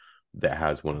hub that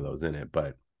has one of those in it.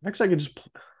 But actually,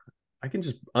 I can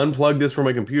just unplug this from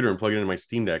my computer and plug it into my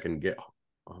Steam Deck and get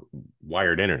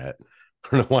wired internet. I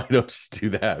don't know why I don't just do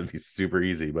that. It'd be super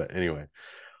easy. But anyway,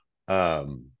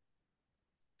 so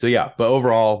yeah. But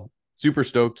overall, super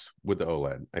stoked with the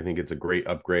OLED. I think it's a great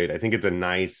upgrade. I think it's a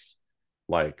nice,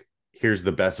 like, here's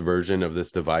the best version of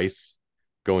this device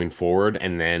going forward,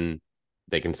 and then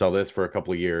they can sell this for a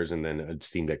couple of years, and then a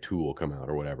Steam Deck 2 will come out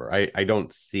or whatever. I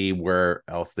don't see where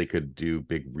else they could do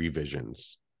big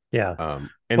revisions. Yeah.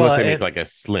 Unless they make like a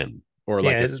slim or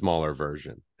like yeah, a smaller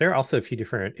version. there are also a few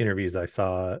different interviews I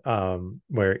saw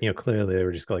where, clearly they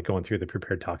were just like going through the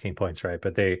prepared talking points, right?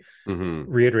 But they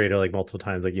reiterated like multiple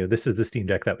times, like, this is the Steam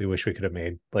Deck that we wish we could have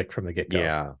made like from the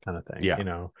get-go, kind of thing.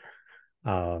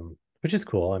 Which is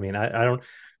cool. I mean, I don't,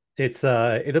 it's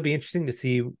it'll be interesting to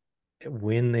see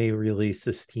when they release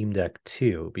a Steam Deck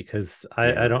 2, because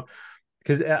I don't,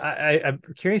 because I'm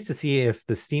curious to see if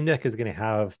the Steam Deck is going to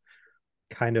have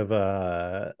kind of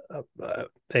a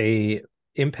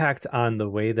impact on the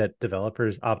way that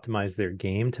developers optimize their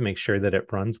game to make sure that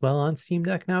it runs well on Steam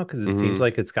Deck now, because it seems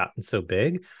like it's gotten so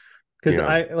big. Because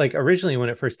I like originally when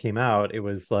it first came out, it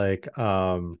was like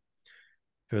oh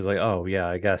yeah,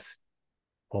 I guess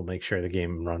we'll make sure the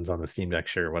game runs on the Steam Deck,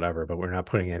 sure, whatever, but we're not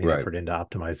putting any effort into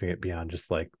optimizing it beyond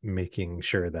just like making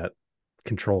sure that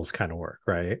controls kind of work,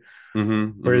 right?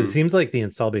 Whereas it seems like the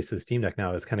install base of the Steam Deck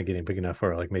now is kind of getting big enough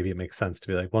where like maybe it makes sense to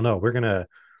be like, well, no, we're gonna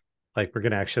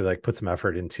actually like put some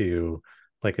effort into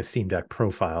like a Steam Deck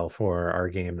profile for our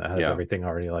game that has everything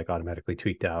already like automatically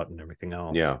tweaked out and everything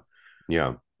else. So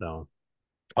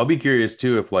I'll be curious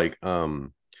too if like are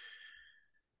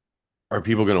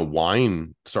people gonna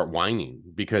start whining,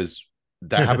 because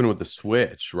that happened with the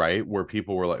Switch, right? Where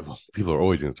people were like, well, people are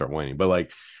always gonna start whining, but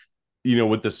like,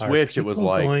 with the Switch, it was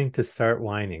like going to start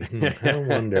whining. I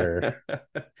wonder.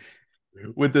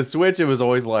 With the Switch, it was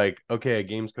always like, okay, a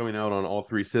game's coming out on all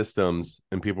three systems,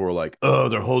 and people were like, oh,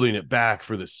 they're holding it back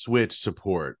for the Switch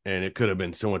support, and it could have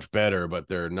been so much better, but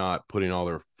they're not putting all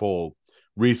their full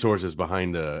resources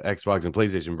behind the Xbox and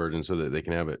PlayStation version so that they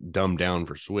can have it dumbed down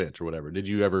for Switch or whatever. Did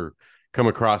you ever come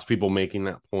across people making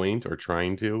that point or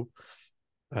trying to?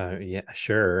 Yeah,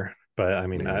 sure, but I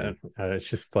mean, Maybe it's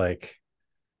just like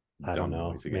I don't dumb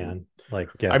know, noise again. man. Like,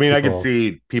 yeah, I mean, I could people.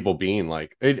 see people being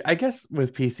like, I guess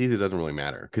with PCs, it doesn't really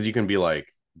matter because you can be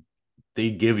like,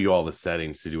 they give you all the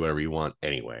settings to do whatever you want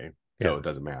anyway, so Yeah, it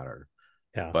doesn't matter.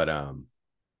 yeah, But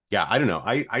yeah, I don't know.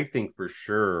 I think for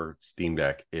sure Steam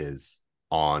Deck is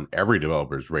on every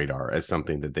developer's radar as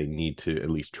something that they need to at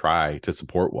least try to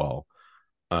support well.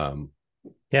 Um,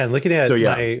 yeah. And looking so at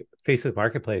yeah. my Facebook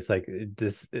Marketplace, like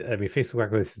this, I mean, Facebook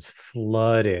Marketplace is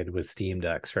flooded with Steam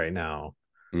Decks right now.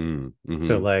 So,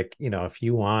 Mm-hmm, like, if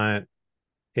you want,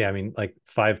 yeah, I mean, like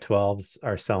 512s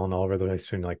are selling all over the place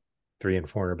between like $300 and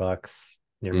 $400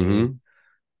 near me.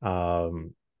 mm-hmm.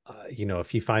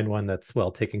 If you find one that's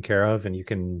well taken care of and you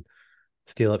can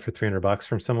steal it for $300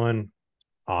 from someone,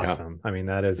 Yeah, awesome. I mean,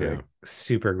 that is a yeah,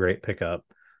 super great pickup,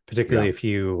 particularly yeah, if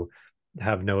you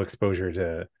have no exposure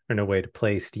to or no way to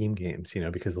play Steam games,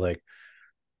 because like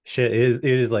shit is it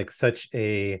is like such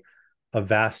a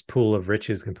vast pool of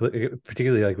riches,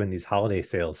 particularly like when these holiday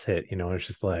sales hit, it's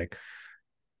just like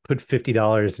put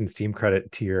 $50 in Steam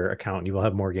credit to your account and you will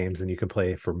have more games than you can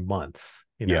play for months.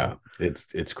 yeah.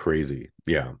 It's crazy.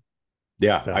 Yeah,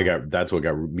 yeah. I So got that's what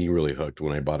got me really hooked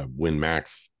when I bought a Win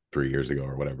Max 3 years ago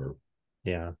or whatever.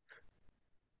 yeah.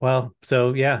 Well,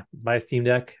 so yeah, buy a Steam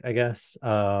Deck, I guess.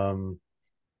 Yeah.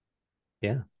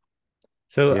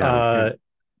 So Yeah. Okay.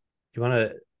 you want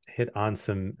to hit on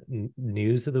some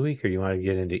news of the week, or you want to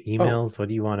get into Oh, emails? What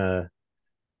do you want to?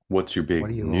 what's your What do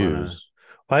big you want to? news?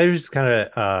 Well, I was just kind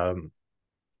of I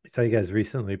saw you guys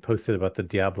recently posted about the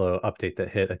Diablo update that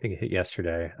hit. I think it hit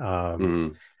yesterday. Mm-hmm.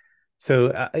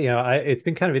 So it's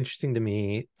been kind of interesting to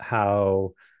me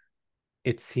how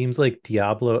it seems like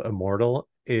Diablo Immortal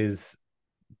is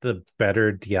the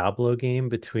better Diablo game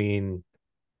between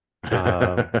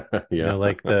Yeah.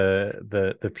 like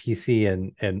the PC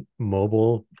and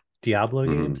mobile Diablo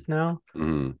Mm-hmm. games now.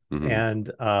 Mm-hmm. Mm-hmm.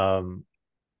 And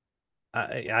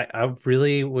I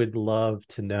really would love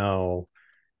to know,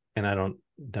 and I don't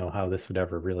know how this would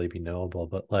ever really be knowable,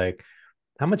 but like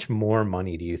how much more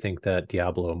money do you think that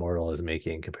Diablo Immortal is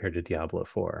making compared to Diablo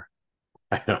 4?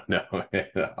 I don't know.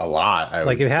 A lot, I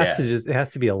Like would guess. it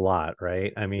has to be a lot,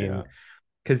 right? I mean, Yeah.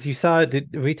 because you saw,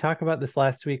 did we talk about this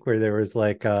last week where there was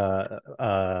like let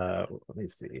me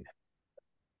see.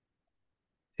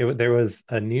 There was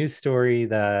a news story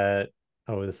that,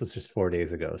 oh, this was just 4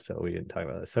 days ago, so we didn't talk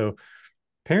about it. So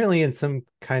apparently in some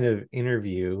kind of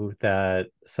interview that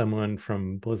someone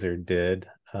from Blizzard did,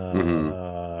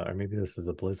 Mm-hmm. or maybe this was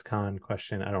a BlizzCon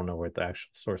question. I don't know where the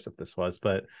actual source of this was,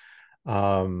 but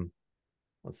um,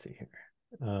 let's see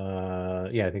here.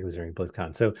 Yeah, I think it was during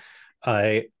BlizzCon. So,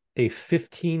 a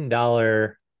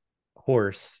 $15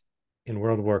 horse in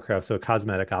World of Warcraft, so a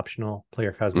cosmetic optional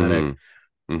player cosmetic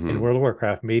Mm-hmm. in Mm-hmm. World of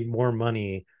Warcraft made more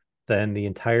money than the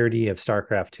entirety of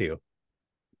StarCraft 2.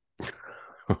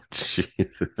 Oh,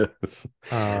 Jesus. That's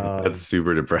Um,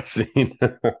 super depressing.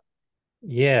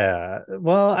 yeah.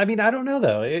 Well, I mean, I don't know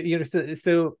though.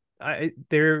 So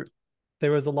there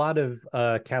was a lot of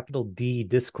capital D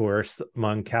discourse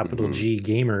among capital Mm-hmm. G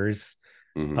gamers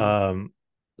Mm-hmm. um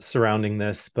surrounding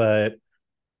this, but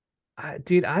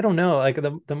dude, I don't know. Like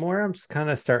the more I'm just kind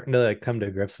of starting to like come to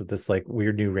grips with this like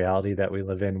weird new reality that we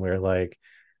live in where like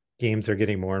games are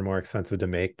getting more and more expensive to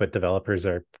make, but developers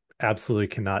are absolutely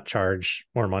cannot charge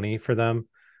more money for them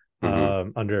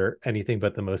Mm-hmm. under anything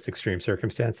but the most extreme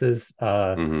circumstances.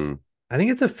 Mm-hmm. I think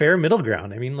it's a fair middle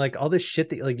ground. I mean, like all this shit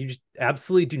that like you just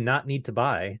absolutely do not need to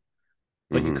buy,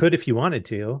 but you Mm-hmm. could if you wanted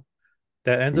to.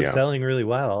 That ends up Yeah. selling really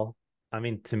well. I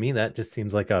mean, to me, that just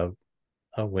seems like a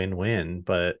win-win.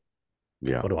 But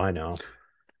Yeah. what do I know?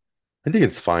 I think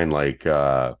it's fine. Like,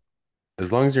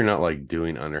 as long as you're not like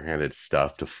doing underhanded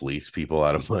stuff to fleece people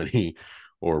out of money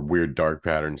or weird dark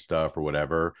pattern stuff or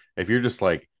whatever. If you're just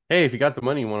like, hey, if you got the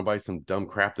money, you want to buy some dumb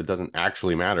crap that doesn't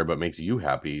actually matter but makes you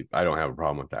happy, I don't have a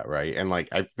problem with that, right? And like,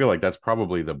 I feel like that's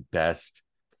probably the best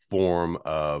form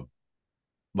of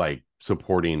like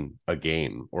supporting a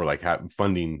game or like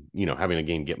funding, having a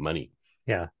game get money.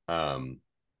 Yeah, Um,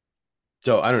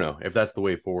 so I don't know if that's the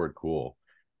way forward, cool.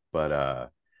 But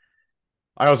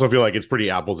I also feel like it's pretty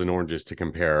apples and oranges to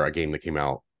compare a game that came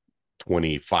out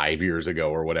 25 years ago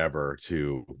or whatever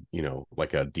to,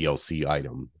 like a DLC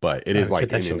item. But it is like an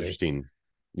potentially. interesting,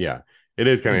 yeah, it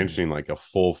is kind of interesting. Like a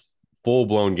full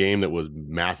blown game that was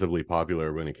massively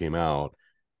popular when it came out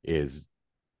is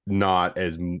not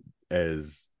as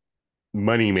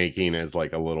money making as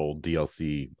like a little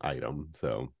DLC item.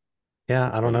 So Yeah,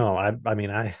 it's I don't funny. know. I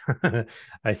mean, I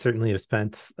I certainly have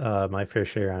spent my fair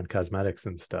share on cosmetics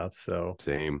and stuff. So,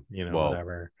 Same. Well,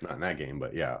 whatever. not in that game,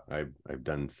 but yeah, I've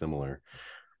done similar.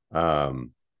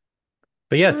 Um,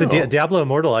 But yeah, so Oh. Diablo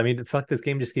Immortal, I mean, fuck, this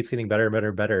game just keeps getting better and better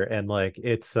and better. And like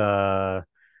it's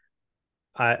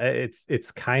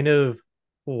kind of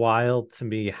wild to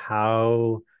me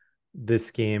how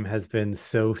this game has been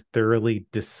so thoroughly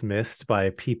dismissed by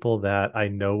people that I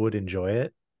know would enjoy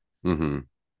it, Mm-hmm.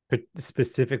 but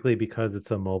specifically because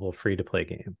it's a mobile free to play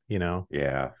game, you know?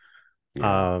 Yeah.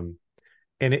 Yeah. Um,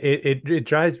 and it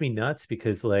drives me nuts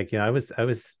because like, I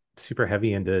was super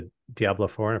heavy into Diablo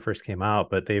 4 when it first came out,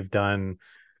 but they've done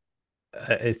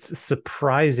it's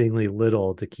surprisingly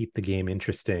little to keep the game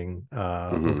interesting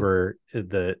Mm-hmm. over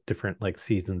the different like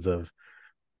seasons of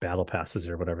battle passes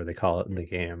or whatever they call it in the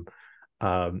game,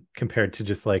 compared to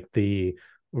just like the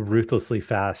ruthlessly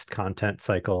fast content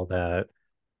cycle that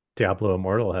Diablo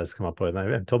Immortal has come up with.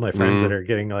 I've told my friends that Mm-hmm. are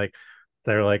getting like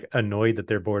they're like annoyed that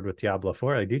they're bored with Diablo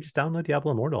 4. Like, dude, just download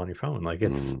Diablo Immortal on your phone. Like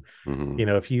it's, Mm-hmm.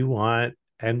 if you want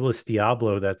endless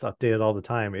Diablo that's updated all the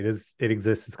time, it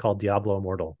exists. It's called Diablo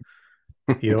Immortal.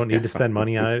 You don't need to Yeah. spend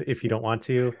money on it if you don't want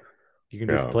to. You can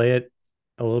just Yeah. play it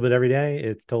a little bit every day.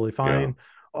 It's totally Yeah. fine.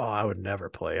 Oh, I would never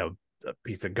play a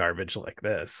piece of garbage like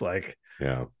this. Like,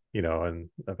 Yeah. and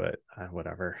but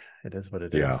whatever. It is what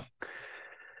it Yeah. is.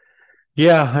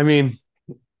 Yeah. I mean,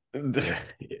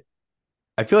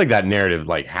 I feel like that narrative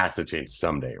like has to change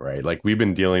someday, right? Like we've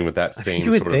been dealing with that You same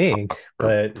would sort of think, talk for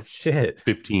but shit.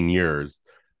 15 years.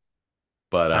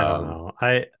 But I don't know.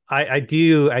 I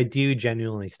do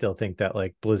genuinely still think that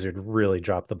like Blizzard really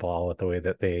dropped the ball with the way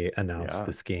that they announced yeah.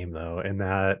 this game though. And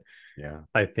that Yeah.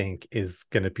 I think is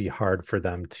going to be hard for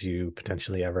them to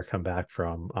potentially ever come back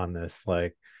from on this.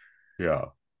 Like, Yeah.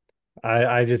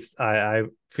 I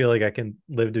feel like I can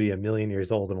live to be a million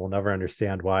years old and will never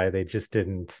understand why they just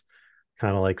didn't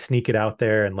kind of like sneak it out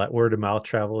there and let word of mouth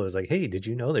travel. It was like, hey, did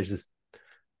you know there's this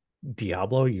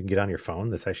Diablo you can get on your phone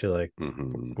that's actually like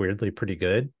Mm-hmm. weirdly pretty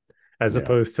good, as Yeah.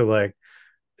 opposed to like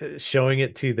showing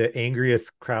it to the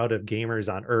angriest crowd of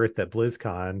gamers on earth at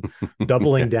BlizzCon,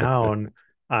 doubling down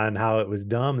on how it was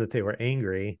dumb that they were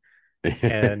angry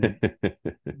and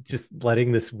just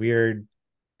letting this weird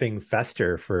thing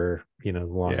fester for the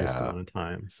longest Yeah. amount of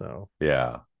time. So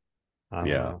Yeah. I don't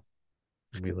Yeah. know.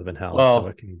 We live in hell, so Well,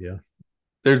 what can you do?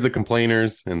 there's the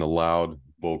complainers and the loud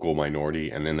vocal minority,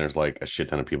 and then there's like a shit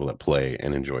ton of people that play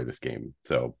and enjoy this game.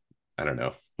 So I don't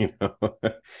know.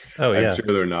 Oh I'm yeah. sure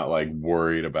they're not like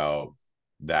worried about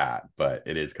that, but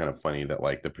it is kind of funny that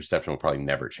like the perception will probably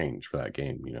never change for that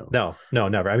game. No, no,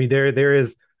 never. I mean, there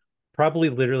is probably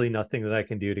literally nothing that I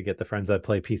can do to get the friends I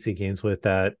play PC games with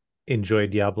that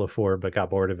enjoyed Diablo 4 but got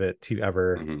bored of it to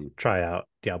ever Mm-hmm. try out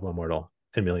Diablo Immortal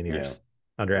in a million Yeah. years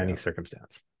under any Yeah.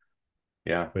 circumstance.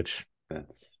 Yeah. Which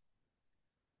That's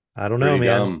I don't know, pretty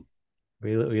man. dumb.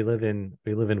 We live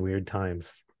in weird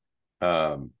times.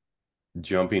 Um,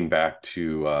 Jumping back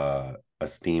to a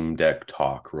Steam Deck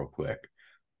talk real quick.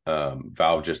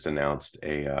 Valve just announced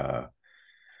a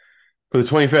for the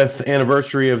 25th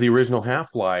anniversary of the original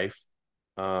Half-Life.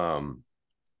 Um,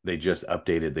 they just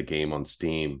updated the game on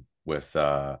Steam with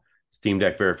Steam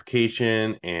Deck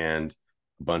verification and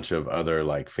a bunch of other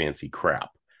like fancy crap.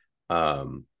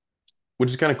 Um, which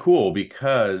is kind of cool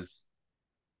because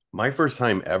my first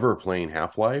time ever playing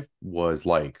Half-Life was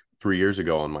like 3 years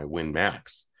ago on my Win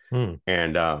Max. Hmm.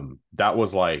 And that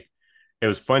was like it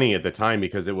was funny at the time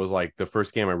because it was like the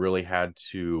first game I really had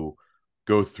to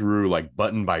go through like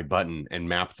button by button and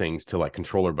map things to like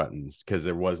controller buttons because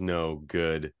there was no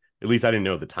good, at least I didn't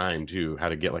know at the time too how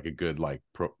to get like a good like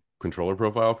controller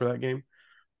profile for that game.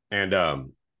 And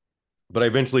but I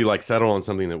eventually like settled on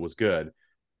something that was good.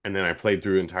 And then I played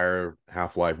through entire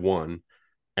Half-Life 1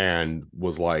 and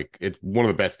was like it's one of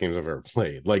the best games I've ever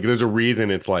played. Like there's a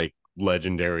reason it's like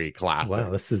legendary Wow,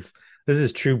 classic. this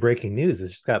is true breaking news.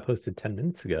 This just got posted 10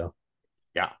 minutes ago.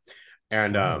 Yeah.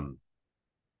 And Wow.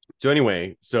 so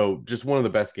anyway, so just one of the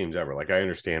best games ever. Like I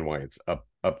understand why it's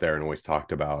up there and always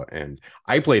talked about. And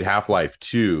I played Half-Life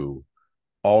 2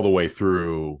 all the way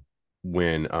through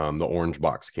when the Orange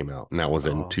Box came out, and that was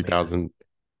in Oh man.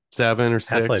 2007 or 6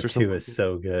 Half-Life or something 2 like is that.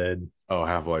 so good. Oh,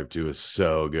 Half-Life 2 is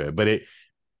so good. But it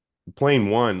playing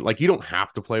one, like you don't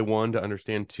have to play one to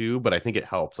understand two, but I think it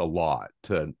helps a lot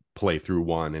to play through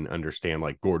one and understand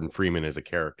like Gordon Freeman as a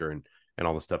character and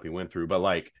all the stuff he went through. But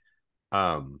like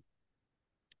um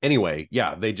anyway,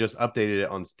 yeah, they just updated it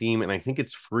on Steam and I think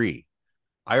it's free.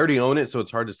 I already own it, so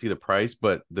it's hard to see the price,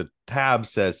 but the tab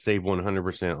says save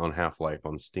 100% on Half-Life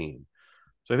on Steam.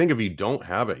 So I think if you don't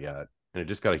have it yet and it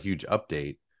just got a huge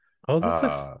update, Oh, this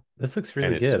looks uh this looks and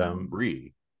really it's good.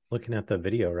 free. looking at the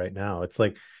video right now. It's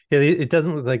like, yeah, it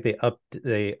doesn't look like they up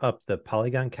the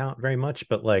polygon count very much,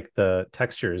 but like the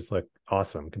textures look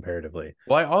awesome comparatively.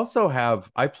 Well,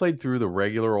 I played through the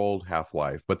regular old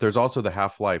Half-Life, but there's also the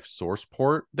Half-Life source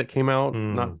port that came out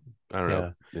not, Mm, I don't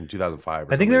know, yeah. in 2005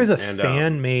 or I think there something. was a And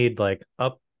fan made like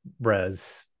up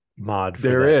res mod for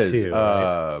there that is too,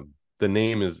 right? the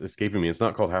name is escaping me. It's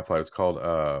not called Half-Life, it's called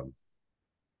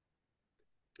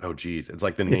oh geez, it's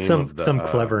like the It's name of the some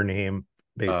clever name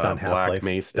based on Black Half-Life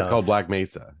Mesa. It's called stuff. Black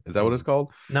Mesa. Is that what it's Mm.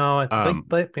 called? No, I think Um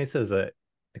Black Mesa was a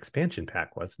expansion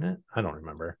pack, wasn't it? I don't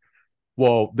remember.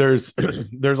 well, there's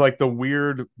there's like the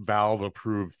weird Valve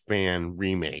approved fan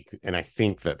remake, and I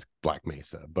think that's Black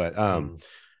Mesa, but Mm.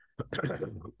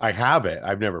 I have it.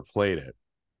 I've never played it.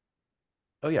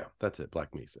 Oh yeah, that's it,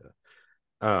 Black Mesa.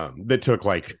 That took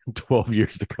like 12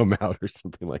 years to come out or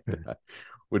something like that,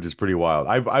 which is pretty wild.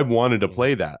 I've wanted to Yeah.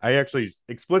 play that. I actually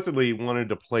explicitly wanted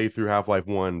to play through Half-Life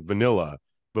 1 vanilla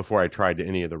before I tried to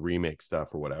any of the remake stuff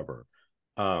or whatever.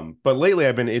 But lately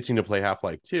I've been itching to play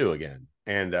Half-Life 2 again.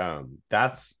 And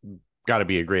that's got to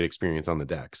be a great experience on the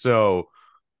deck. So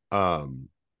um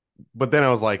but then I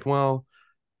was like, well,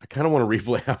 I kind of want to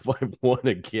replay Half-Life 1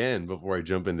 again before I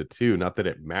jump into 2. Not that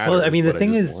it Well, I matters, mean, the but I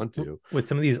thing just is, want to. with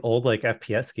some of these old like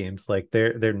FPS games, like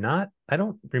they're not. I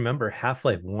don't remember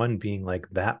Half-Life One being like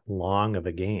that long of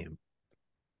a game,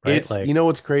 right? It's, Like,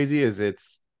 what's crazy is it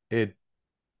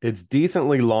it's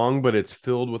decently long, but it's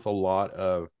filled with a lot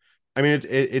of, I mean,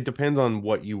 it depends on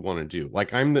what you want to do.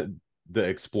 Like I'm the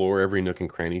explore every nook and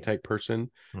cranny type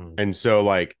person. hmm, And so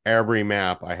like every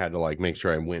map I had to like make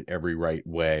sure I went every right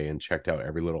way and checked out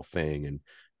every little thing and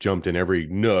jumped in every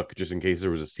nook just in case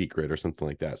there was a secret or something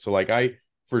like that. So like I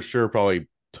for sure probably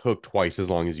took twice as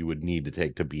long as you would need to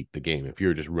take to beat the game if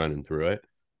you're just running through it.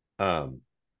 Um,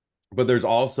 but there's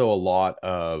also a lot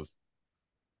of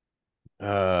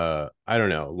I don't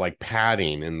know, like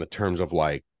padding in the terms of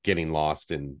like getting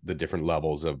lost in the different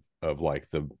levels of like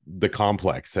the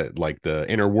complex, like the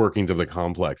inner workings of the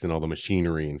complex and all the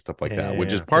machinery and stuff like that,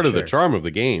 which is for part of the sure. charm of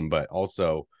the game, but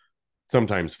also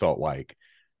sometimes felt like,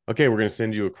 okay, we're going to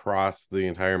send you across the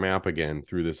entire map again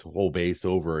through this whole base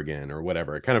over again or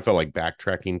whatever. It kind of felt like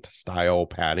backtracking to style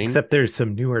padding. Except there's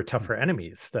some newer, tougher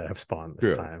enemies that have spawned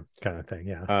this True. time, kind of thing.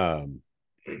 Yeah. um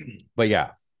but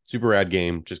yeah, super rad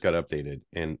game, just got updated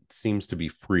and seems to be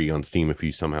free on Steam if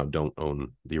you somehow don't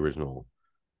own the original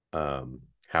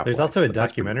There's Half-Life, also a but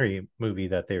that's pretty cool. documentary movie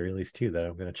that they released too that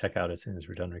I'm going to check out as soon as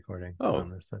we're done recording Oh, on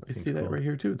this. That I seems see that cool. right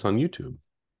here too. It's on YouTube.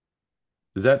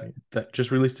 Is that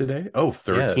just released today? Oh,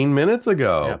 Yeah, 13 minutes yeah,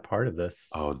 ago. part of this.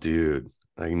 Oh dude,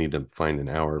 I need to find an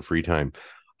hour of free time.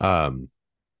 um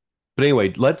but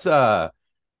anyway, let's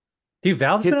Dude,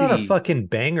 Valve's been hit on a the fucking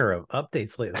banger of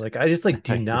updates lately. Like, I just like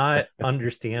do not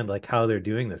understand like how they're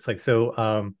doing this. Like,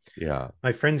 so yeah,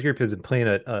 my friends group has been playing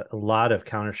a lot of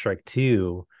Counter-Strike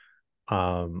 2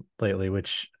 lately,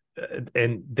 which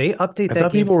and they update I that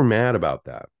thought game. people were mad about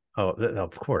that. Oh,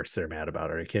 of course they're mad about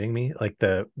it. Are you kidding me? Like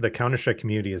the Counter-Strike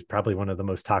community is probably one of the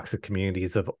most toxic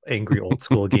communities of angry old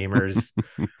school gamers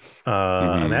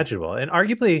Hmm. imaginable, and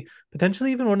arguably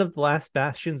potentially even one of the last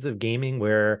bastions of gaming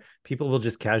where people will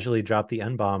just casually drop the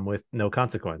N-bomb with no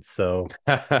consequence. So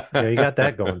you got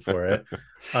that going for it.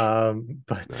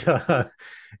 But Nice.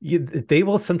 they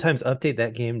will sometimes update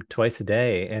that game twice a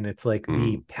day, and it's like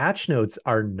the Mm. patch notes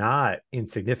are not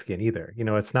insignificant either.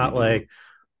 It's not Hmm. like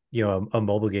a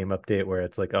mobile game update where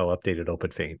it's like, oh, updated open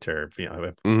faint, or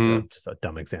Hmm. just a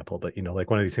dumb example, but like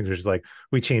one of these things which is like,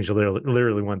 we changed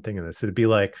literally one thing in this. It'd be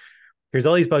like, here's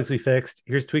all these bugs we fixed,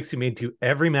 here's tweaks we made to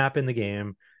every map in the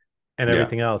game and Yeah.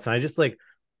 everything else. And I just like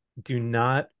do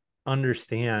not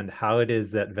understand how it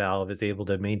is that Valve is able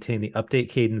to maintain the update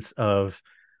cadence of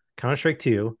Counter-Strike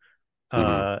 2,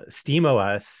 Hmm. Steam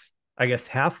OS, I guess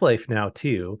Half-Life now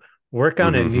too, work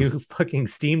on a Hmm. new fucking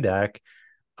Steam Deck,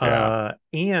 Yeah.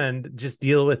 and just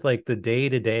deal with like the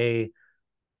day-to-day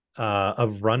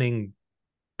of running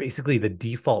basically the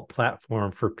default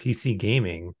platform for PC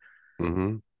gaming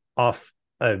Hmm. off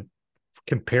a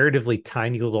comparatively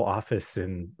tiny little office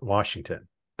in Washington,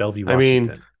 Bellevue, I mean,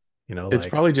 Washington. it's Like,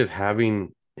 probably just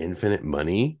having infinite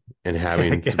money and yeah, I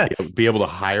having to guess. be able to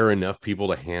hire enough people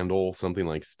to handle something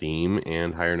like Steam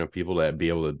and hire enough people to be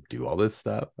able to do all this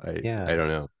stuff. I Yeah. don't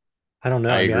know. I don't know.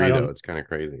 I I mean, I agree though. don't. It's kind of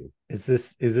crazy. Is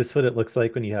this what it looks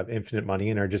like when you have infinite money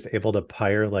and are just able to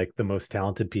hire like the most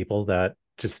talented people that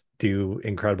just do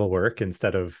incredible work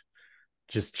instead of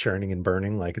just churning and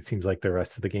burning like it seems like the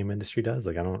rest of the game industry does?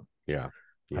 Like, Yeah. I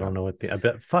Yeah. don't know what I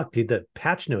bet, fuck, dude, the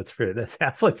patch notes for the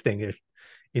Half-Life thing are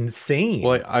insane.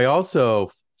 Well, I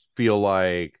also feel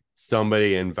like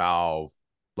somebody in Valve,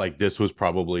 like this was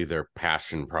probably their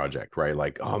passion project, right?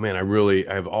 Like, oh man,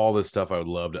 I have all this stuff I would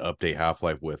love to update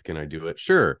Half-Life with. Can I do it?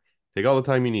 Sure. Take all the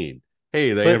time you need.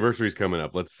 Hey, the But anniversary's coming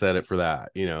up. Let's set it for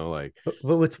that. Like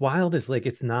but what's wild is like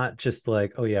it's not just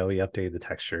like, oh yeah, we updated the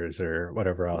textures or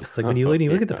whatever else. It's like when you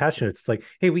look at the yeah, patch notes, it's like,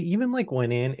 hey, we even like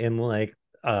went in and like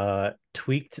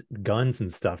tweaked guns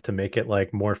and stuff to make it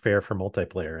like more fair for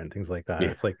multiplayer and things like that. yeah,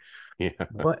 It's like, yeah.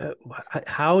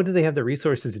 how do they have the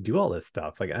resources to do all this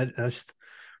stuff? Like I just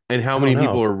And how I don't many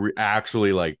people know. are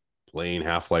actually like playing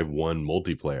Half-Life 1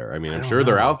 multiplayer? I mean, I I'm don't sure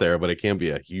they're know. out there, but it can't be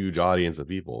a huge audience of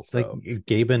people. It's like So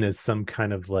Gaben is some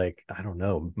kind of like, I don't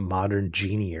know, modern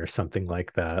genie or something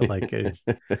like that. Like it's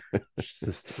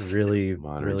just really,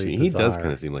 modern really genie. He does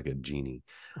kind of bizarre. seem like a genie.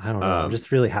 I don't know. I'm Um,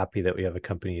 just really happy that we have a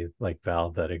company like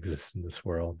Valve that exists in this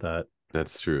world that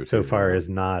that's true so too. far is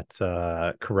not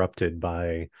corrupted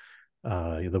by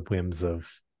the whims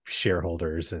of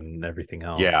shareholders and everything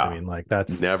else. I Yeah. mean, like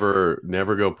that's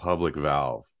Never go public,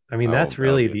 Valve. I mean, that's That'll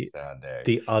really be a sad day.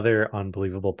 the other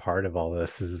unbelievable part of all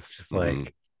this is just Hmm.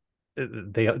 like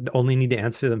they only need to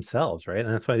answer themselves, right?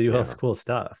 And that's why they do all this Yeah. cool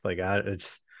stuff. Like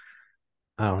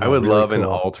I don't I know, would really love an cool.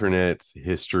 alternate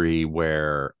history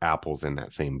where Apple's in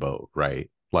that same boat, right?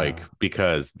 Like Uh,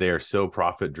 because they're so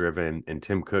profit driven, and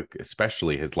Tim Cook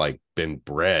especially has like been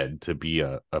bred to be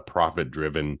a profit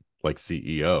driven like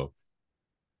CEO.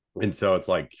 And so it's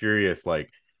like curious, like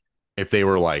if they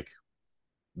were like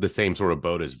the same sort of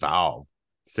boat as Valve,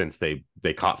 since they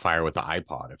caught fire with the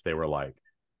iPod, if they were like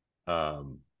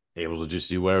um able to just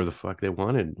do whatever the fuck they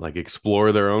wanted, like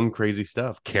explore their own crazy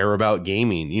stuff, care about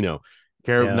gaming,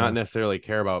 care not yeah. necessarily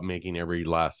care about making every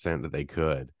last cent that they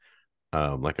could.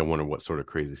 Like I wonder what sort of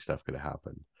crazy stuff could have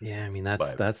happened. Yeah, I mean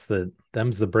But that's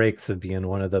them's the breaks of being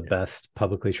one of the yeah, best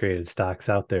publicly traded stocks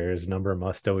out there. Is number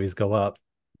must always go up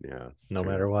yeah, it's no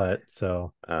true. matter what.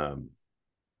 So, Um,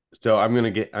 so I'm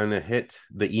gonna hit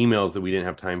the emails that we didn't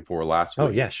have time for last oh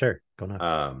yeah, week. sure, go nuts.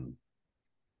 Um,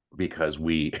 because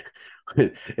we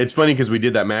it's funny because we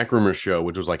did that Mac Rumor show,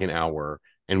 which was like an hour,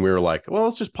 and we were like, well,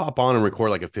 let's just pop on and record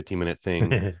like a 15-minute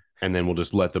thing, and then we'll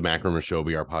just let the Mac Rumor show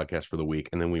be our podcast for the week.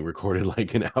 And then we recorded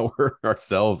like an hour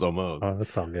ourselves almost. Oh,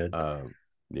 that's all good. Um,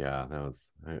 yeah, that was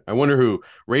I wonder who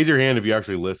raise your hand if you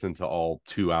actually listened to all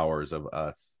 2 hours of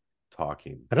us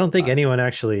talking I don't think last anyone week.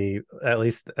 actually, at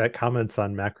least comments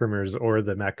on Macrumors or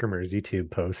the Macrumors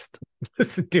YouTube post,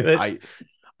 listen to it.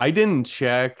 I didn't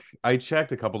check. I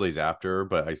checked a couple days after,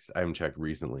 but I haven't checked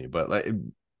recently. But like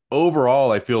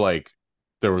overall, I feel like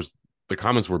there was the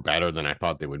comments were better than I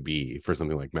thought they would be for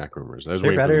something like Mac Rumors. I was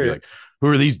They're waiting for them to be better. like, "Who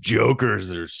are these jokers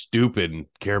that are stupid and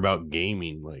care about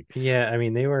gaming?" Like, Yeah, I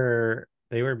mean they were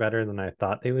better than I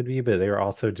thought they would be, but they were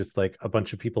also just like a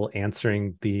bunch of people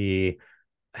answering the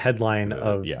headline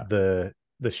of yeah, the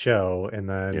show and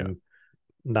yeah. then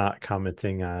not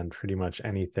commenting on pretty much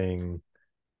anything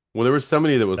Well, there was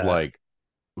somebody that was that like,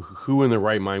 "Who in their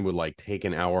right mind would like take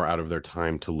an hour out of their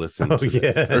time to listen oh to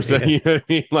this?" yeah, Or yeah. something. You know what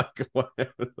I mean? Like, what?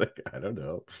 Like, I don't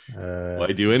know.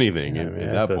 Why do anything Yeah, I mean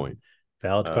at that's that a point?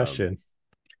 valid Um, question.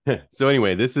 So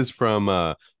anyway, this is from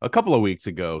a couple of weeks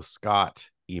ago. Scott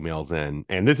emails in,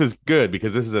 and this is good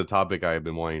because this is a topic I've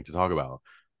been wanting to talk about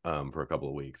for a couple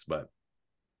of weeks. But it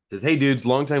says, "Hey dudes,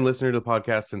 longtime listener to the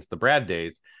podcast since the Brad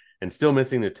days, and still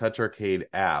missing the Touch Arcade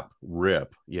app.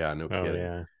 Rip. Yeah, no Oh kidding.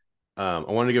 yeah. I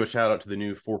wanted to give a shout out to the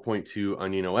new 4.2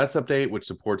 Onion OS update, which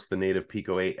supports the native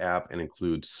Pico 8 app and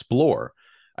includes Splore.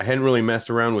 I hadn't really messed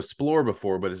around with Splore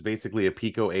before, but it's basically a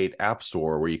Pico 8 app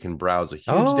store where you can browse a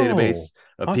huge Oh, database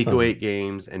of Pico awesome. 8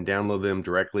 games and download them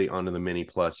directly onto the Mini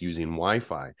Plus using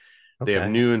Wi-Fi. They have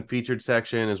Okay. new and featured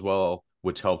section as well,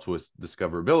 which helps with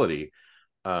discoverability.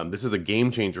 This is a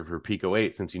game changer for Pico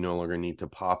 8 since you no longer need to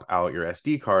pop out your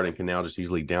SD card and can now just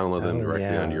easily download them Oh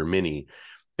directly onto yeah. your Mini.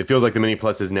 It feels like the Mini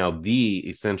Plus is now the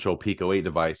essential Pico 8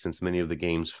 device since many of the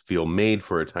games feel made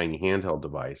for a tiny handheld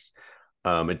device.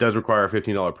 It does require a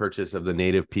 $15 purchase of the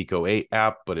native Pico 8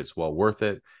 app, but it's well worth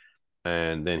it.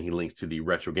 And then he links to the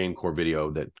Retro Game Core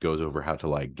video that goes over how to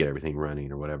like get everything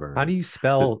running or How do whatever. you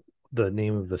spell the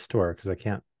name of the store? Because I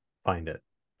can't find it.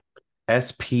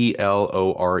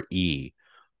 Splore.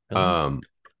 Really? Um,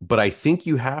 but I think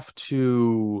you have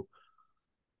to.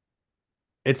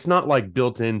 It's not like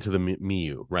built into the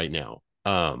MIU right now.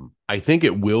 I think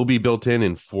it will be built in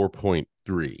 4.3,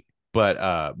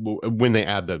 but when they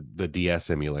add the DS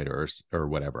emulator or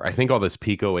whatever, I think all this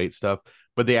Pico 8 stuff,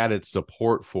 but they added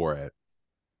support for it.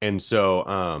 And so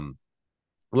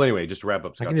well anyway, just to wrap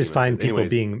up I can Scott's just email. He find says, people anyways,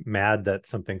 being mad that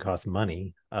something costs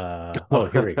money. Oh,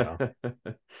 here we go.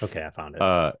 Okay, I found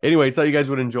it. anyway, thought you guys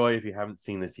would enjoy if you haven't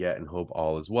seen this yet and hope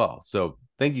all is well. So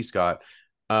thank you, Scott.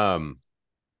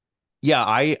 Yeah,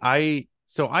 I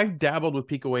So I've dabbled with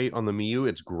Pico 8 on the Miu.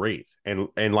 It's great. And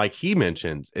like he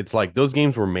mentions, it's like those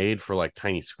games were made for like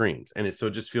tiny screens. And it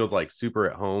just feels like super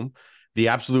at home. The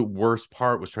absolute worst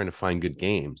part was trying to find good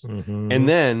games. And Mm-hmm.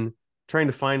 then trying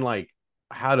to find like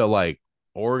how to like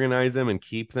organize them and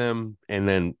keep them. And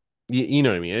then you know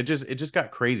what I mean? It just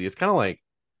got crazy. It's kind of like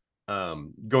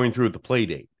going through the play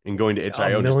date and going to A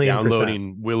itch.io, just million percent.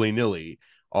 downloading willy-nilly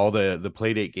all the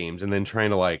play date games and then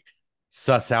trying to like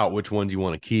suss out which ones you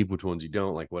want to keep, which ones you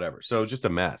don't, like whatever. So it's just a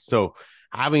mess. So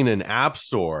having an app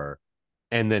store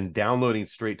and then downloading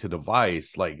straight to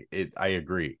device, like I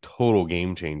agree, total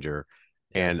game changer.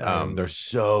 Yes, And there's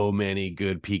so many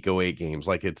good Pico 8 games,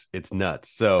 like it's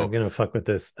nuts. I'm So gonna fuck with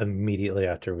this immediately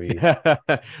after we.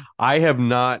 I have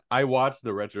not. I watched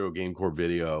the Retro Game Core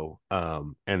video,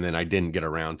 and then I didn't get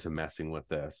around to messing with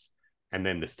this. And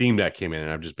then the Steam Deck came in,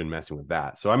 and I've just been messing with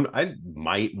that. So I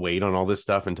might wait on all this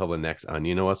stuff until the next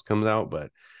Onion OS comes out,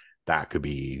 but that could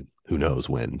be who knows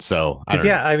when. So I Because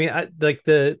don't know. yeah, I mean, like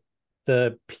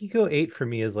the Pico 8 for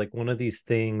me is like one of these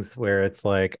things where it's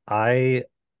like I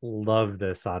love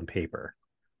this on paper.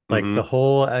 Like the Mm-hmm.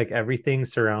 whole like everything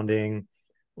surrounding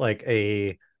like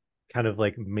a kind of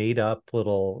like made up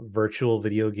little virtual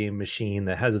video game machine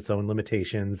that has its own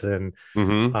limitations and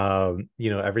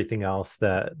Mm-hmm. everything else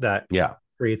that Yeah.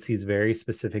 creates these very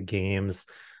specific games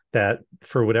that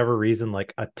for whatever reason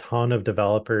like a ton of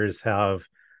developers have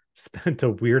spent a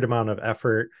weird amount of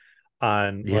effort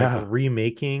on like Yeah.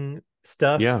 remaking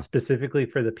stuff Yeah. specifically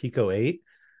for the Pico 8.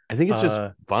 I think it's just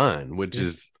uh fun, which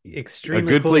just is a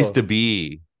extremely good place to cool.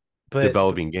 be but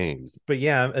developing games. but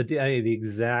yeah, the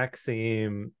exact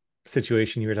same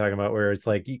situation you were talking about, where it's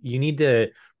like you need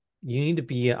to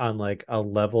be on like a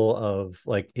level of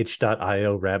like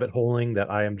itch.io rabbit holing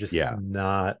that I am just Yeah.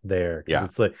 not there, because Yeah.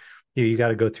 it's like you got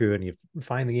to go through and you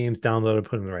find the games, download and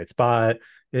put them in the right spot.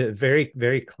 Very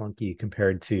very clunky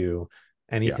compared to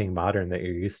Yeah. anything modern that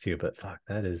you're used to. But fuck,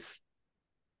 that is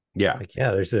Yeah. like,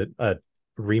 yeah, there's a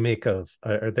remake of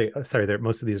are they sorry, they're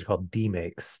most of these are called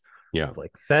demakes Yeah. of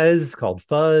like Fez called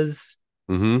Fuzz.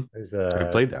 Mm-hmm. There's I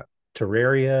a played that.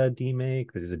 Terraria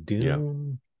demake. There's a Yeah.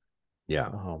 Doom. Yeah.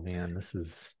 Oh man, this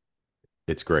is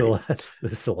It's great. Celeste.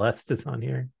 The Celeste is on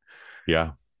here.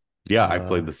 Yeah. Yeah. I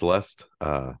played Uh, the Celeste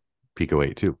Pico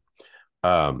 8 too.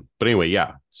 But anyway,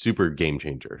 yeah, super game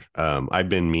changer. I've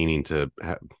been meaning to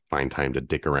find time to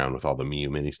dick around with all the Miu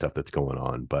Mini stuff that's going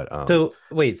on, but so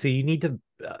wait, so you need to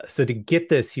so to get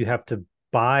this, you have to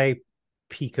buy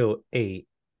Pico 8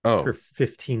 for oh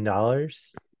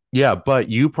 $15. yeah, but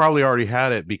you probably already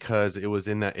had it because it was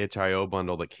in that itch.io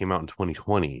bundle that came out in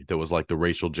 2020. That was like the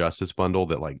racial justice bundle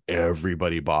that like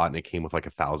everybody bought, and it came with like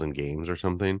 1,000 games or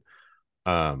something.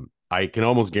 I can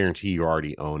almost guarantee you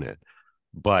already own it.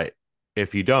 But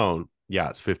if you don't, yeah,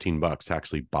 it's $15 to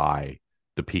actually buy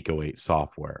the Pico 8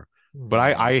 software.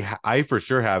 But Hmm. I for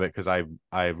sure have it because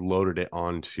I've loaded it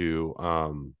onto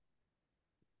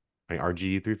my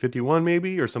RG 351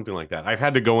 maybe or something like that. I've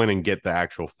had to go in and get the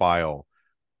actual file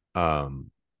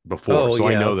before, Oh so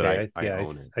I yeah, know that okay. I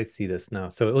own it. I see this now.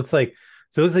 So it looks like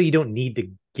you don't need to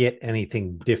get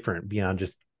anything different beyond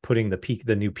just putting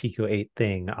the new Pico 8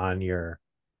 thing on your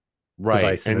Right.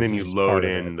 device, and And this then is you just load part of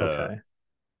it. in Okay.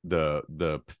 the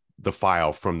the the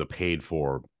file from the paid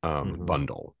for Hmm.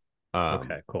 bundle. Um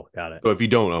Okay, cool. Got it. So if you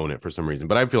don't own it for some reason,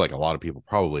 but I feel like a lot of people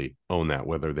probably own that,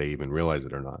 whether they even realize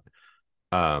it or not.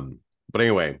 Um, but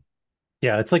anyway,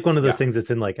 Yeah, it's like one of those yeah, things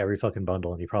that's in like every fucking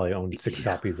bundle, and you probably own six yeah,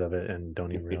 copies of it and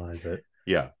don't even realize it.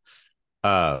 yeah.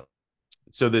 Uh,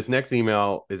 so this next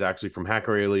email is actually from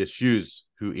Hacker Alias Shoes,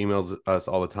 who emails us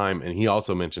all the time, and he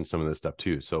also mentioned some of this stuff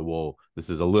too. So this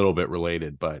is a little bit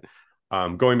related, but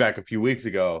going back a few weeks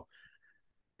ago,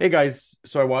 hey guys,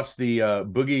 so I watched the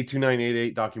Boogie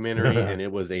 2988 documentary, and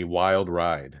it was a wild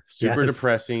ride. Super Yes.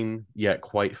 depressing, yet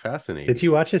quite Did fascinating.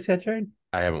 you watch this yet, Jared?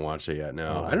 I haven't watched it yet.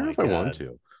 No, I Oh don't know my if I want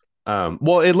God. to.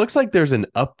 Well, it looks like there's an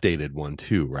updated one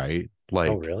too, right? Oh,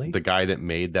 Like really? the guy that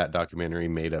made that documentary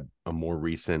made a more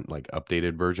recent, like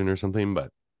updated version or something.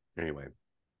 But anyway,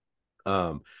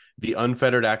 um, the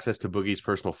unfettered access to Boogie's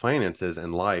personal finances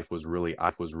and life was really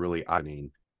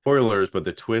eye-opening. Spoilers, but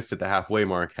the twist at the halfway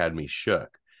mark had me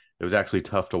shook. It was actually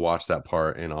tough to watch that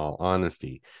part, in all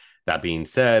honesty. That being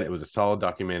said, it was a solid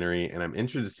documentary, and I'm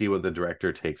interested to see what the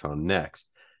director takes on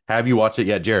next. Have you watched it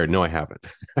yet, Jared? No, I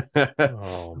haven't.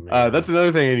 Oh That's man.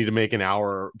 another thing I need to make an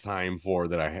hour time for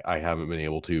that I haven't been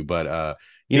able to. But I'm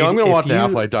Dude, gonna watch the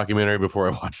Half Life documentary before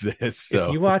I watch this. if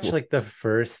So you watch like the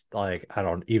first, like, I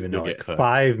don't even you'll know, like get hooked.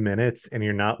 5 minutes, and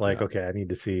you're not like, Yeah. okay, I need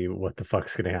to see what the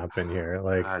fuck's gonna happen here.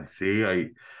 Like, God, see,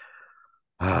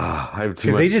 I have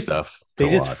too Because much stuff to they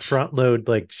just watch. front load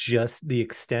like just the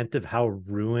extent of how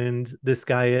ruined this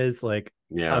guy is, like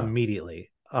Yeah.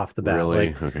 immediately off the bat.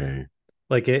 Really? Okay.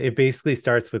 Like it basically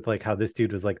starts with like how this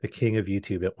dude was like the king of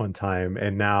YouTube at one time,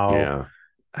 and now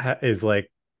Yeah. is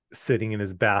like sitting in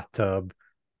his bathtub,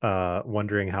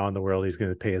 wondering how in the world he's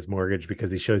going to pay his mortgage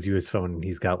because he shows you his phone and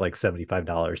he's got like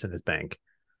 $75 in his bank.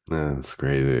 That's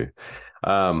crazy.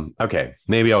 Okay,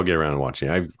 maybe I'll get around to watching.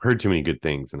 I've heard too many good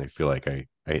things, and I feel like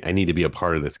I need to be a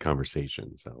part of this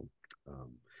conversation.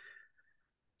 Um,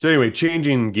 so anyway,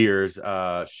 changing gears,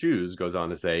 Shoes goes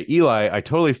on to say, Eli, I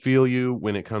totally feel you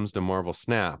when it comes to Marvel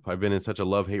Snap. I've been in such a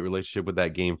love-hate relationship with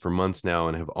that game for months now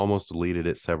and have almost deleted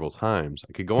it several times.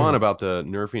 I could go on Hmm. about the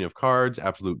nerfing of cards,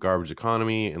 absolute garbage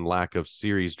economy, and lack of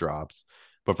series drops,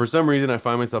 but for some reason I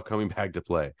find myself coming back to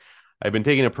play. I've been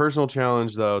taking a personal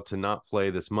challenge though to not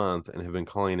play this month and have been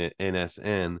calling it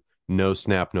NSN, No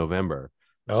Snap November.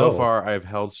 So Oh, far, I've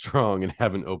held strong and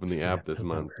haven't opened the app snap this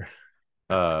month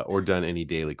November. or done any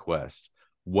daily quests.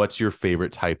 What's your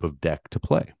favorite type of deck to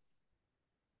play?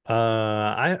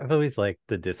 I've always liked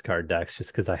the discard decks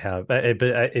just because I have,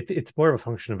 it's more of a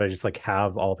function of I just like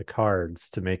have all the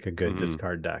cards to make a good Mm-hmm.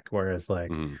 discard deck. Whereas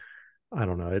like Mm-hmm. I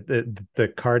don't know, the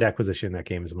card acquisition in that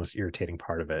game is the most irritating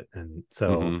part of it, and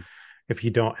so Mm-hmm. if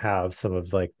you don't have some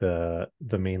of like the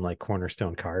main like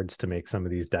cornerstone cards to make some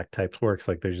of these deck types works,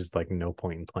 like there's just like no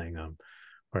point in playing them.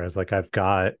 Whereas like I've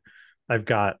got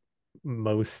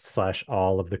most slash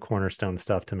all of the cornerstone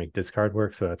stuff to make discard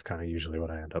work, so that's kind of usually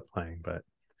what I end up playing. But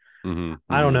Mm-hmm.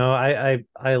 I don't Mm-hmm. know.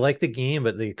 I like the game,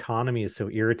 but the economy is so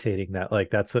irritating that like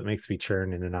that's what makes me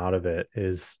churn in and out of it.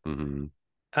 Is Mm-hmm.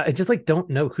 I just like don't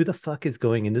know who the fuck is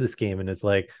going into this game and is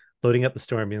like loading up the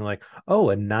store and being like, oh,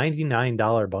 a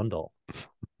 $99 bundle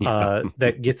Yeah.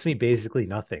 that gets me basically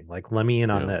nothing. Like, let me in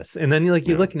on Yeah. this. And then you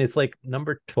Yeah. look and it's like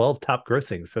number 12 top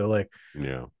grossing. So like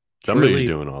Yeah. Somebody's surely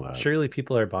doing all that. surely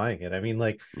people are buying it. I mean,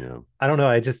 like, Yeah. I don't know.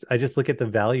 I just look at the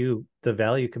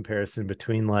value comparison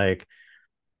between like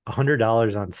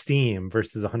 $100 on Steam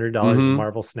versus $100 in Mm-hmm.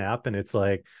 Marvel Snap, and it's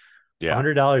like Yeah.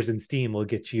 $100 in Steam will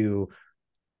get you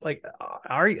like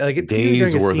are like particularly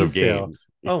Days during a worth Steam of sale. games.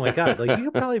 Oh my god, like you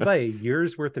could probably buy a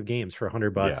year's worth of games for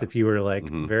 $100 Yeah. if you were like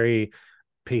Mm-hmm. very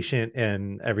patient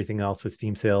and everything else with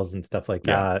Steam sales and stuff like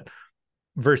Yeah. that.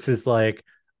 Versus like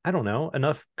I don't know,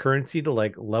 enough currency to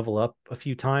like level up a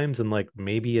few times and like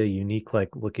maybe a unique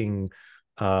like looking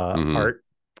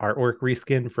Mm-hmm. artwork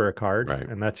reskin for a card, Right.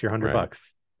 and that's your hundred Right.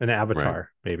 bucks. An Right.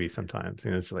 avatar, maybe sometimes.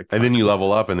 It's just like And then fuck. you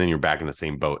level up and then you're back in the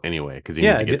same boat anyway, because you need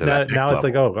Yeah, to get to that next now it's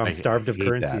like, level. oh, I'm I starved of hate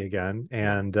currency that. again,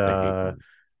 Yeah. I hate that.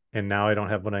 and now I don't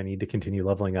have what I need to continue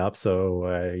leveling up, so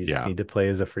I just Yeah. need to play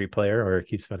as a free player or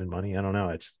keep spending money. I don't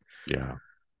know. Yeah.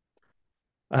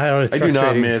 I don't know. It's I do not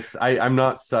frustrating. miss. I'm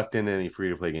not sucked into any free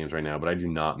to play games right now, but I do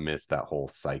not miss that whole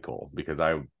cycle because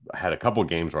I had a couple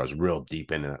games where I was real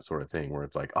deep into that sort of thing, where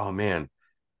it's like, oh man,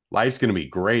 life's gonna be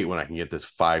great when I can get this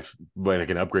when I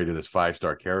can upgrade to this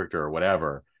 5-star character or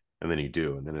whatever, and then you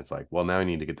do, and then it's like, well, now I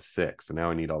need to get to 6, and now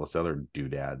I need all this other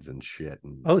doodads and shit.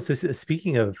 And Oh, so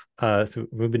speaking of, so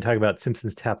we've been talking about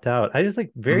Simpsons Tapped Out. I just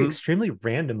like very mm-hmm. extremely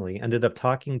randomly ended up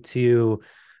talking to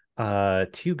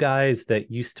two guys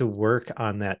that used to work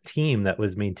on that team that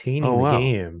was Oh maintaining the wow,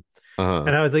 game. uh-huh.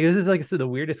 And I was like, this is like the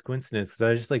weirdest coincidence because I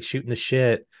was just like shooting the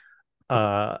shit.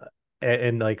 Uh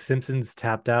like Simpsons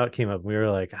Tapped Out came up. And we were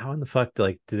like, how in the fuck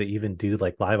do they even do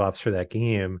like live ops for that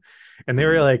game? And they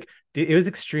were Mm-hmm. like, it was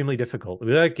extremely difficult. We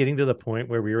were like getting to the point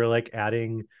where we were like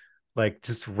adding like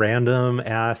just random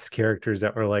ass characters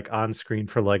that were like on screen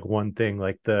for like one thing,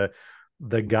 like the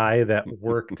guy that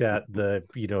worked at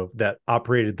that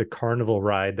operated the carnival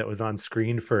ride that was on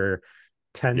screen for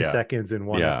 10 Yeah, seconds in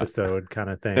one yeah. episode kind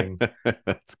of thing.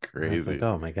 That's And I was like, crazy.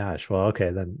 oh my gosh, well,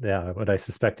 okay, then yeah, what I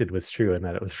suspected was true, and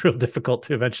that it was real difficult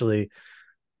to eventually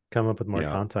come up with more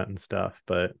Yeah. content and stuff.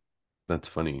 But That's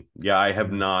funny. Yeah, I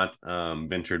have yeah. not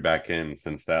ventured back in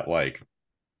since that like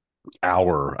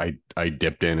hour I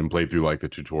dipped in and played through like the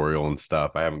tutorial and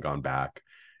stuff. I haven't gone back.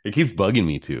 It keeps bugging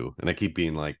me too, and I keep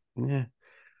being like, yeah,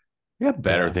 we got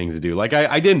better Yeah. things to do. Like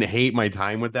I didn't hate my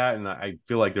time with that, and I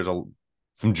feel like there's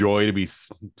some joy to be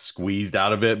squeezed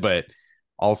out of it, but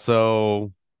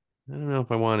also I don't know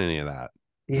if I want any of that.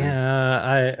 Eh,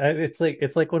 Yeah,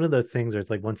 it's like one of those things where it's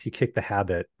like once you kick the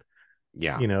habit,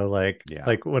 yeah, like yeah.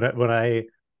 like when I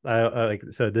like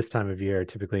so this time of year,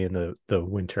 typically in the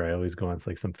winter, I always go on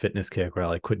like some fitness kick where I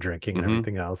like quit drinking and Mm-hmm.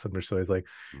 everything else. And there's always like,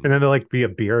 and then there'll like be a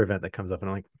beer event that comes up, and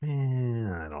I'm like,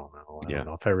 man, I don't Yeah,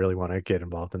 know if I really want to get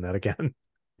involved in that again.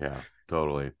 yeah,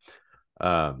 totally.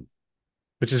 Um,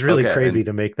 which is really Okay, crazy and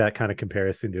to make that kind of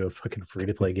comparison to a fucking free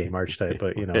to play game archetype,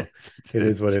 but it is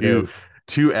it's what it is.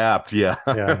 too apt, yeah.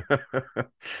 Yeah.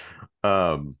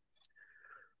 um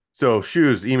So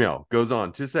shoes email goes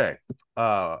on to say,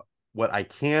 what I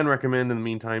can recommend in the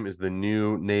meantime is the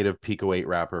new native Pico 8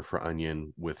 wrapper for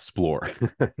Onion with Splore.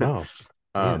 Oh,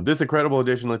 man. This incredible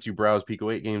edition lets you browse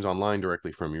Pico 8 games online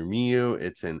directly from your Miu.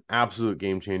 It's an absolute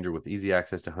game changer with easy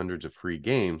access to hundreds of free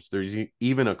games. There's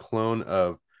even a clone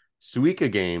of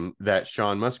Suika game that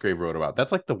Sean Musgrave wrote about.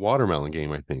 That's like the watermelon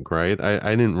game, I think, right?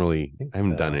 I think I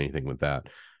haven't done so. anything with that.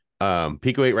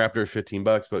 Pico 8 Raptor is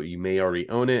 $15, but you may already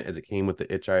own it as it came with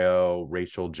the itch.io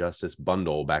Racial Justice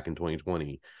Bundle back in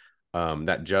 2020.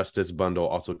 That Justice Bundle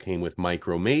also came with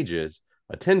Micro Mages,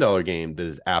 a $10 game that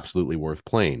is absolutely worth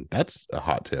playing. That's a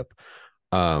hot tip.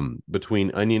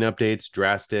 Between Onion updates,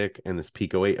 Drastic, and this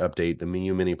Pico 8 update, the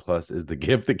Menu Mini Plus is the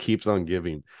gift that keeps on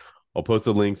giving. I'll post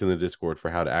the links in the Discord for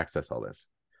how to access all this.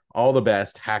 All the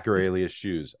best, Hacker Alias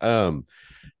Shoes.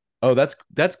 Oh,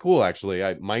 that's cool actually.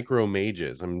 I Micro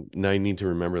Mages. I need to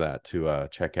remember that to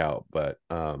check out. But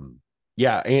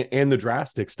yeah, and the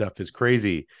drastic stuff is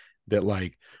crazy that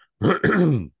like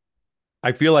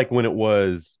I feel like when it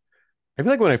was I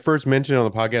feel like when I first mentioned it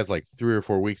on the podcast like 3 or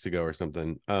 4 weeks ago or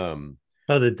something,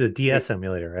 Oh, the DS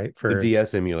emulator, right? the For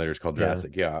DS emulator is called yeah.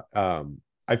 Drastic. Yeah.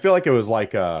 I feel like it was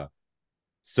like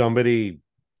somebody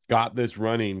got this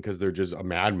running because they're just a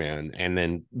madman and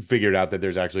then figured out that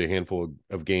there's actually a handful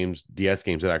of games, DS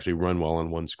games, that actually run well on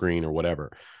one screen or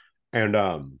whatever. And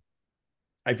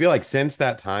I feel like since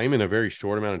that time, in a very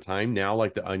short amount of time, now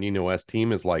like the Onion OS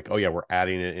team is like, oh yeah, we're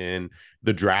adding it in.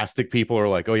 The Drastic people are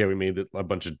like, oh yeah, we made a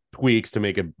bunch of tweaks to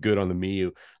make it good on the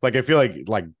Miu. Like I feel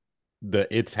like the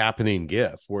it's happening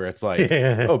gif where it's like,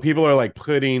 Yeah. oh, people are like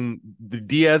putting the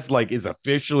DS like is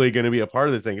officially going to be a part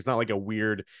of this thing. It's not like a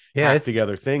weird Yeah, hack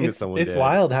together thing that someone it's did.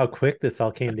 wild how quick this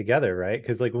all came together, right?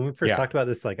 Because like when we first Yeah, talked about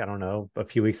this, like I don't know, a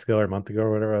few weeks ago or a month ago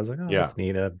or whatever, I was like, oh, yeah, that's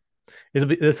neat.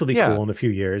 This will be yeah, cool in a few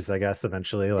years, I guess,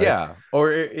 eventually. Like, yeah.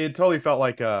 Or it totally felt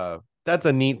like that's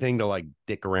a neat thing to like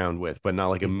dick around with, but not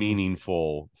like a mhm.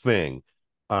 meaningful thing.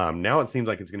 Now it seems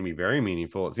like it's going to be very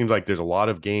meaningful. It seems like there's a lot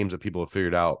of games that people have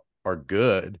figured out are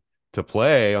good to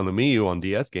play on the Miu on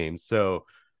DS games. So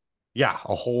yeah,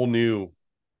 a whole new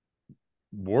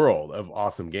world of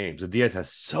awesome games. The DS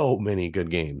has so many good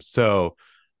games. So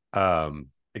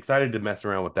excited to mess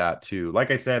around with that too. Like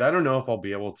I said, I don't know if I'll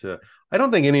be able to. I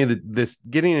don't think any of this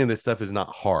getting into this stuff is not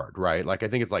hard, right? Like I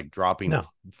think it's like dropping No.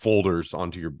 folders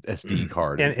onto your SD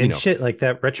card and And shit like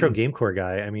that retro game core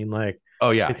guy. I mean, like oh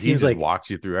yeah, it he seems just like walks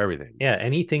you through everything. yeah,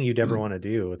 anything you'd ever want to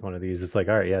do with one of these, it's like,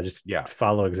 all right, yeah, just Yeah,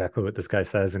 follow exactly what this guy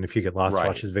says. And if you get lost, watch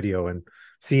right. his video and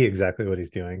see exactly what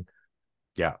he's doing.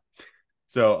 Yeah.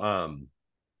 So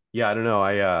yeah, I don't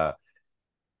know.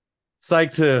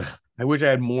 Psyched to I wish I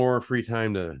had more free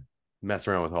time to mess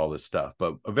around with all this stuff,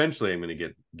 but eventually I'm going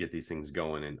to get these things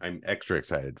going, and I'm extra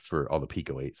excited for all the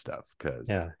Pico 8 stuff because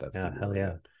Yeah, that's yeah, going to be hell really yeah.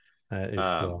 good. That is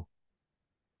um cool.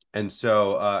 and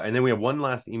so and then we have one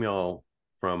last email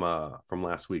from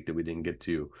last week that we didn't get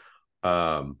to.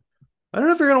 I don't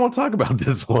know if you're going to want to talk about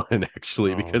this one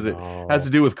actually, Oh because it has to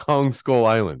no. do with Kong Skull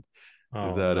Island. Is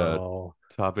Oh that a no.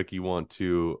 topic you want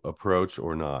to approach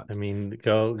or I not? mean,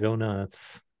 go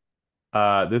nuts.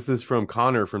 This is from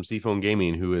Connor from Seaphone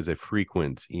Gaming, who is a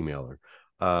frequent emailer.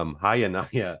 Hi,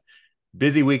 Anaya.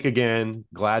 Busy week again.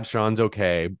 Glad Sean's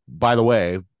okay. By the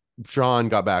way, Sean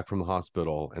got back from the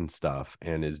hospital and stuff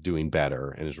and is doing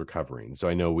better and is recovering. So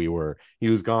I know he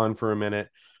was gone for a minute,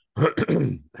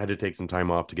 had to take some time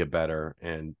off to get better.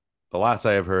 And the last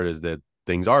I have heard is that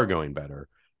things are going better,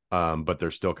 but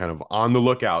they're still kind of on the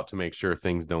lookout to make sure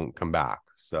things don't come back.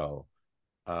 So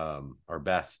our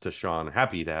best to Sean.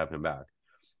 Happy to have him back.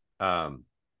 Um,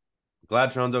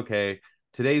 Glad Sean's okay.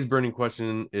 Today's burning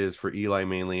question is for Eli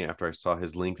mainly after I saw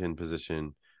his LinkedIn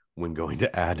position when going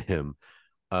to add him.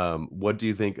 What do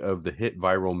you think of the hit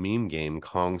viral meme game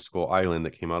Kong Skull Island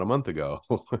that came out a month ago?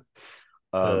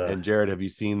 Ugh. And Jared, have you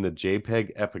seen the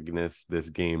JPEG epicness this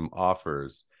game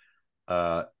offers?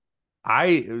 Uh,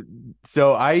 I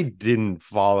I didn't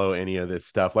follow any of this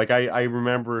stuff. Like I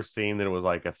remember seeing that it was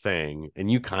like a thing,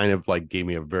 and you kind of like gave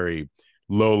me a very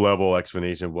low level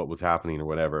explanation of what was happening or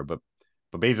whatever. But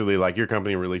basically, like your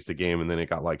company released a game and then it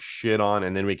got like shit on,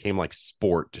 and then it became like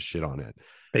sport to shit on it.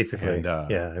 Basically, And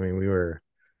yeah. I mean, we were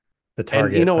the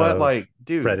and you target know what? of Like,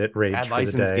 dude, Reddit rage bad for the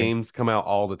licensed day. games come out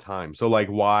all the time. So like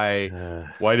Uh,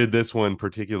 why did this one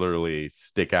particularly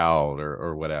stick out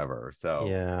or whatever? So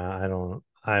yeah,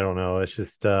 I don't know. It's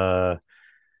just not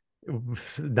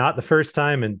the first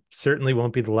time and certainly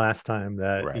won't be the last time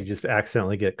that you right. just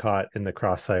accidentally get caught in the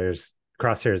crosshairs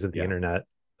of the Yeah. internet.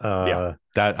 Uh,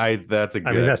 that's a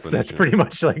I good mean, that's explanation. pretty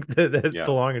much like the Yeah.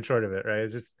 long and short of it, right?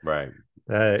 It's just Right.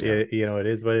 Yeah. it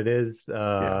is what it is.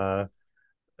 Yeah.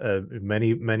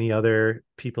 Many other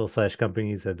people slash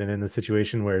companies have been in the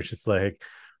situation where it's just like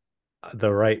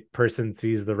the right person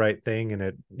sees the right thing and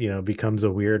it becomes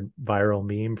a weird viral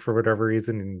meme for whatever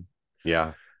reason,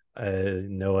 Yeah.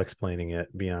 and no explaining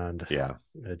it beyond Yeah.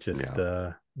 it. Just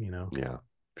Yeah. you know Yeah.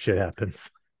 shit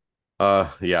happens.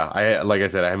 Yeah. I like I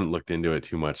said, I haven't looked into it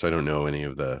too much, so I don't know any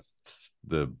of the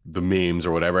memes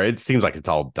or whatever. It seems like it's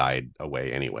all died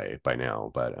away anyway by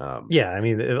now. But Yeah, I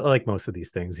mean, like most of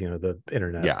these things, the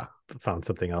internet yeah. found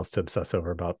something else to obsess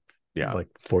over about Yeah. like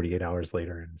 48 hours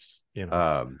later, and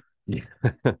Yeah.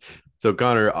 So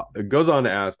Connor goes on to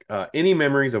ask, any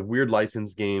memories of weird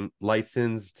licensed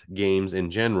games in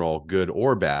general, good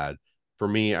or bad? For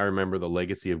me, I remember the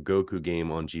Legacy of Goku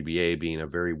game on GBA being a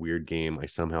very weird game I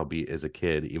somehow beat as a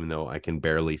kid, even though I can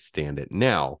barely stand it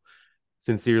now.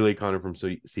 Sincerely, Connor from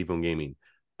Seafoam Gaming.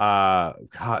 God,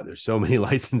 there's so many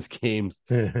licensed games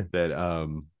that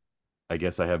I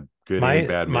guess I have good and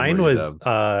bad mine memories was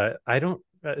of. I don't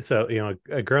so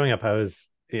growing up I was,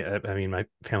 yeah, I mean, my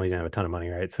family didn't have a ton of money,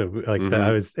 right? So like I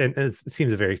Mm-hmm. was, and it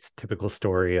seems a very typical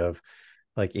story of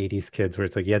like 80s kids where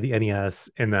it's like, yeah, the NES,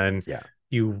 and then Yeah,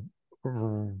 you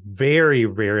very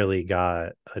rarely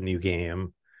got a new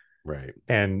game. right.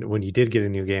 And when you did get a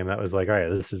new game, that was like, all right,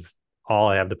 this is all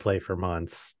I have to play for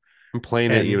months. I'm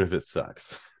playing it even And if it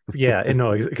sucks. yeah, and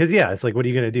no, because yeah, it's like, what are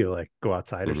you gonna do? Like go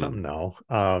outside or Mm-hmm. something? No.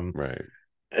 Right.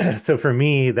 So for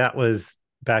me, that was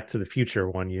Back to the Future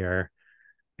one year,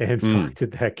 and fuck, Mm.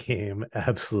 did that game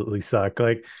absolutely suck.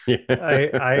 Like Yeah.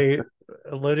 I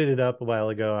loaded it up a while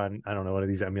ago on, I don't know, one of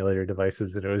these emulator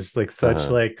devices, and it was just like such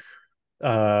Uh-huh. like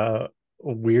uh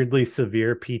weirdly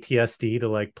severe PTSD to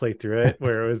like play through it,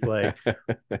 where it was like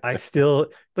I still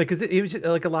like, because it was just,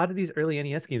 like a lot of these early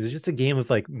NES games, it's just a game of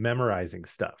like memorizing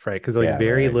stuff, right? Because like Yeah,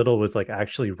 very right. little was like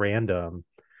actually random.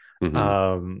 Mm-hmm.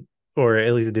 um or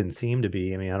at least it didn't seem to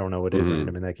be. I mean, I don't know what is Mm-hmm.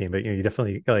 random in that game, but you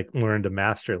definitely like learn to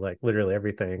master like literally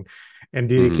everything. And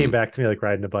dude, it came Mm-hmm. back to me like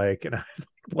riding a bike, and I was like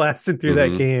blasting through that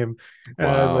Mm-hmm. game, and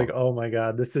I was like, Wow. oh my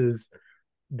god, this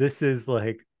is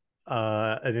like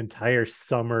an entire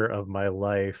summer of my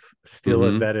life still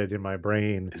Mm-hmm. embedded in my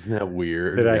brain, Isn't that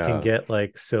weird? that I can Yeah. get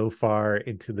like so far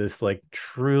into this like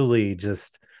truly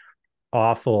just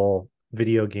awful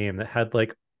video game that had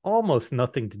like almost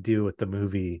nothing to do with the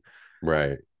movie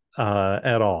Right.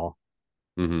 at all,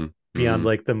 Mm-hmm. beyond Mm-hmm.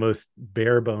 like the most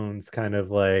bare bones kind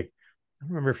of like, I don't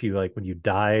remember if you like when you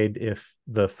died, if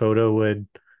the photo would,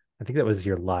 I think that was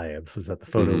your lives, was that the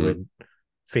photo Mm-hmm. would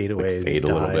fade Like away as you fade a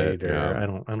little bit. died, or Yeah. I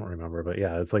don't remember, but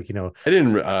yeah, it's like I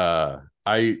didn't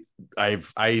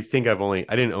I think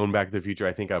I didn't own Back to the Future.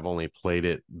 I think I've only played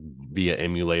it via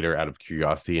emulator out of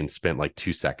curiosity and spent like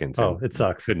 2 seconds oh, and it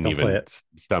sucks, couldn't don't play even it.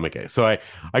 stomach it. So I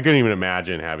couldn't even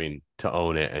imagine having to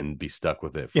own it and be stuck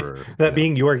with it Yeah, for, that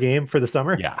being your game for the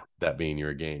summer. yeah, that being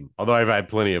your game. Although I've had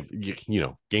plenty of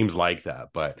games like that,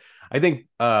 but I think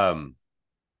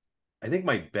I think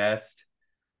my best,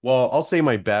 well, I'll say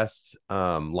my best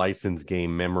licensed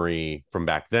game memory from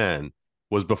back then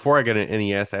was before I got an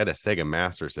NES. I had a Sega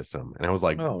Master System, and I was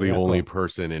like Oh the yeah, only cool.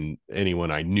 person and anyone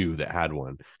I knew that had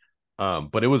one.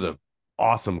 But it was a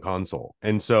awesome console,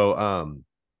 and so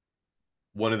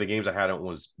one of the games I had on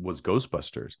was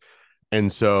Ghostbusters,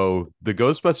 and so the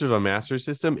Ghostbusters on Master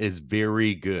System is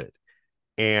very good,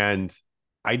 and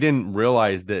I didn't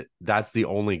realize that that's the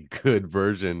only good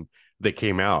version that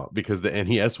came out, because the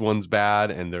NES one's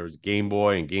bad, and there's Game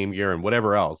Boy and Game Gear and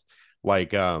whatever else.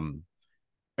 Like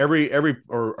every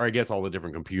or I guess all the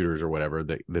different computers or whatever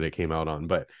that it came out on.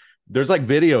 But there's like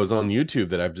videos on YouTube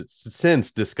that I've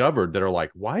since discovered that are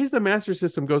like, why is the Master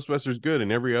System Ghostbusters good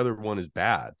and every other one is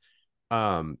bad?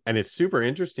 And it's super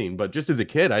interesting. But just as a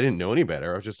kid, I didn't know any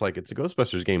better. I was just like, it's a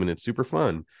Ghostbusters game and it's super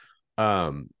fun.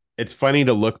 It's funny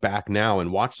to look back now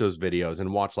and watch those videos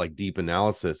and watch like deep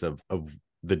analysis of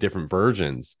the different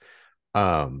versions,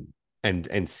 um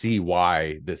and see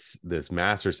why this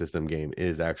Master System game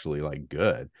is actually like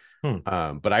good. Hmm.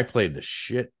 But I played the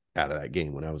shit out of that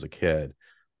game when I was a kid.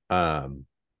 um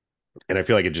and I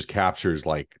feel like it just captures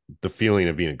like the feeling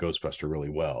of being a Ghostbuster really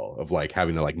well, of like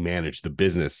having to like manage the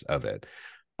business of it,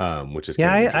 which is Yeah,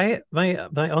 kind of interesting.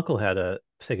 my uncle had a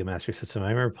Sega Master System. I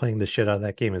remember playing the shit out of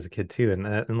that game as a kid too,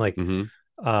 and like Mm-hmm.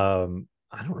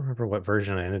 I don't remember what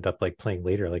version I ended up like playing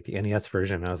later, like the NES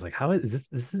version. And I was like, how is this?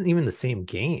 This isn't even the same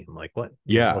game. Like what in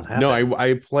the Yeah, world no, happened?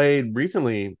 I played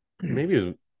recently. Maybe it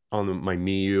was on my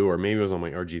Miu, or maybe it was on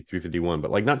my RG 351,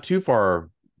 but like not too far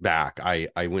back. I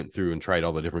went through and tried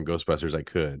all the different Ghostbusters I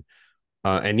could.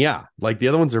 And yeah, like the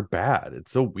other ones are bad.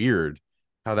 It's so weird.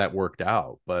 how that worked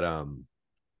out. But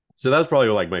so that was probably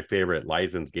like my favorite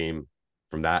licensed game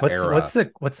from that era.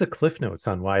 What's the cliff notes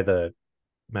on why the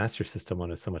Master System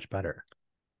one is so much better?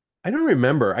 I don't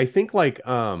remember. I think like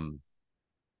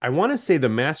I want to say the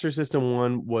Master System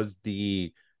one was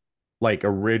the like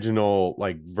original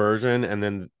like version, and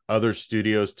then other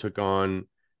studios took on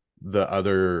the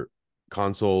other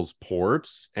consoles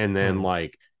ports, and then Hmm.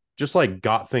 like just like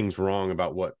got things wrong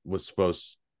about what was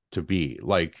supposed to be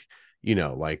like,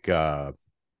 like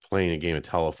playing a game of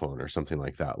telephone or something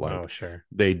like that. Oh, Like sure.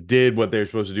 they did what they're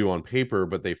supposed to do on paper,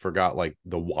 but they forgot like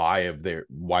the why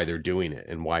they're doing it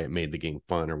and why it made the game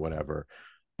fun or whatever.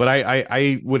 But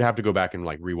I would have to go back and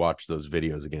like rewatch those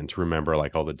videos again to remember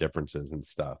like all the differences and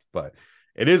stuff. But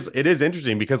it is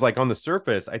interesting because like on the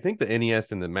surface, I think the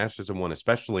NES and the Master System one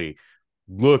especially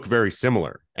look very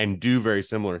similar and do very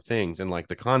similar things, and like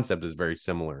the concept is very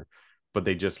similar, but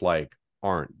they just like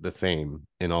aren't the same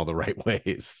in all the right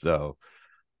ways. So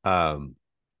um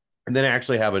and then I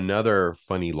actually have another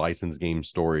funny license game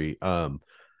story.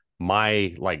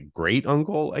 My like great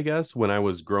uncle, I guess, when I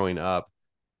was growing up,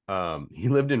 he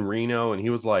lived in Reno, and he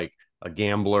was like a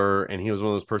gambler, and he was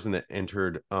one of those person that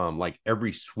entered like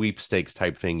every sweepstakes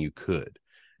type thing you could.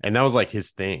 And that was like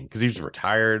his thing because he was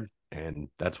retired and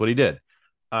that's what he did.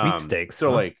 Sweepstakes,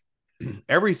 So huh? like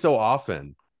every so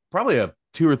often, probably a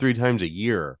 2 or 3 times a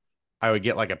year, I would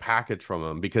get like a package from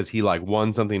him because he like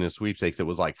won something in sweepstakes that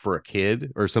was like for a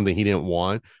kid or something he didn't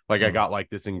want. Like I Hmm. got like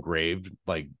this engraved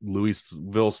like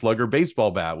Louisville Slugger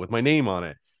baseball bat with my name on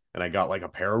it. And I got like a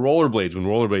pair of rollerblades when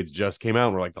rollerblades just came out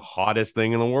and were like the hottest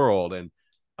thing in the world. And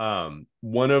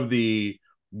one of the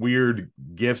weird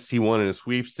gifts he won in a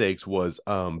sweepstakes was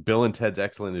Bill and Ted's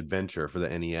Excellent Adventure for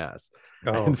the NES.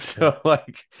 Oh And shit. so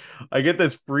like I get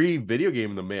this free video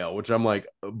game in the mail, which I'm like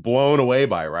blown away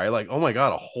by, right? Like, oh my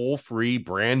God, a whole free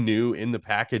brand new in the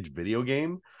package video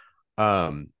game.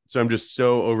 So I'm just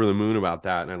so over the moon about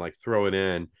that. And I like throw it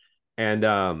in. And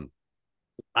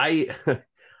I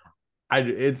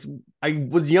I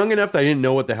was young enough that I didn't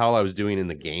know what the hell I was doing in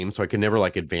the game, so I could never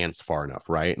like advance far enough,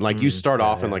 right? And like you Mm, start yeah,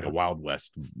 off in yeah, like a yeah. Wild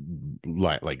West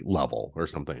like level or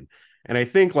something. And I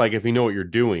think like if you know what you're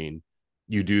doing,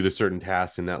 you do the certain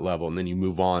tasks in that level and then you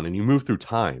move on and you move through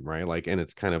time, right? Like and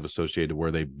it's kind of associated to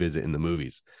where they visit in the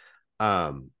movies.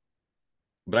 Um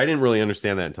but I didn't really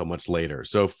understand that until much later.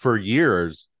 So for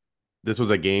years, this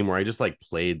was a game where I just like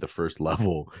played the first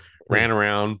level, ran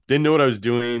around, didn't know what I was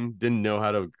doing, didn't know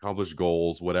how to accomplish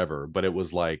goals, whatever. But it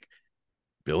was like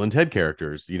Bill and Ted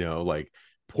characters, like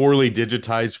poorly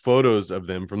digitized photos of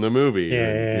them from the movie, Yeah, and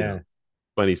then, yeah, yeah.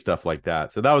 funny stuff like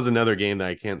that. So that was another game that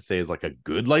I can't say is like a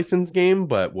good licensed game,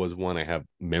 but was one I have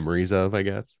memories of, I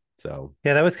guess. So,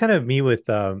 Yeah, that was kind of me with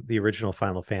the original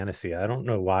Final Fantasy. I don't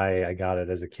know why I got it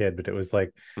as a kid, but it was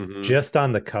like mm-hmm, just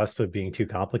on the cusp of being too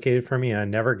complicated for me. I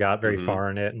never got very mm-hmm,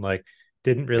 far in it and like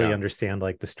didn't really yeah, understand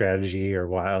like the strategy or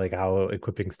why like how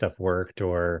equipping stuff worked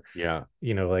or yeah,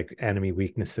 like enemy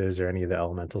weaknesses or any of the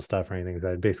elemental stuff or anything.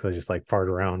 I basically just like fart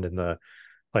around in the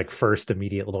like first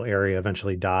immediate little area,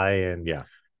 eventually die and yeah.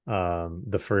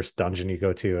 the first dungeon you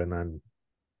go to and then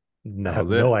That have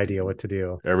was it. no idea what to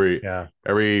do. every Yeah.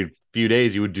 every few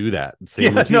days you would do that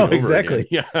same Yeah, no, routine over again. exactly.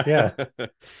 Yeah. Yeah.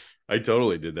 I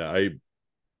totally did that. I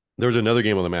There was another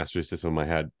game on the Master System I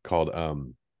had called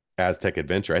Aztec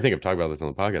Adventure. I think I've talked about this on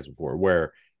the podcast before,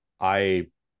 where I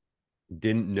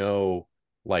didn't know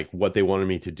like what they wanted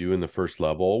me to do in the first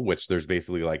level, which there's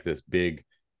basically like this big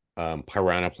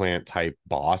piranha plant type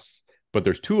boss, but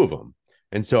there's two of them.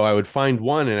 And so I would find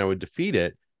one and I would defeat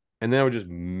it, and then I would just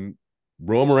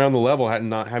roam around the level,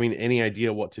 not having any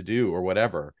idea what to do or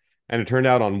whatever. And it turned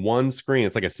out on one screen,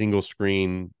 it's like a single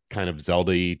screen kind of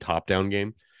Zelda top down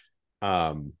game.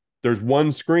 There's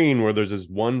one screen where there's this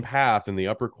one path in the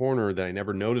upper corner that I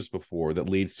never noticed before that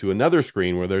leads to another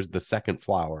screen where there's the second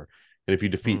flower. And if you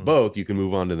defeat Hmm. both, you can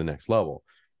move on to the next level.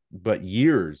 But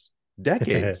years,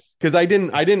 decades, because I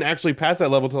didn't actually pass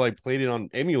that level till I played it on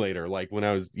emulator, like when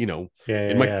I was, Yeah,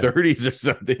 in yeah, my yeah. 30s or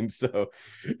something. So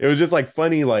it was just like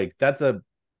funny, like that's a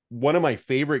one of my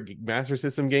favorite Master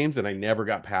System games, and I never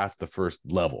got past the first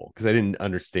level because I didn't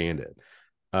understand it.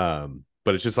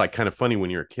 But it's just like kind of funny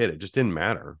when you're a kid. It just didn't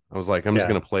matter. I was like, I'm just Yeah.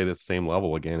 gonna play this same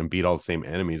level again and beat all the same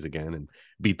enemies again and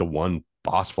beat the one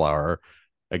boss flower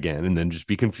again and then just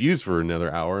be confused for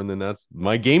another hour. And then that's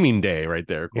my gaming day right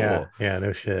there. Yeah. Cool. Yeah.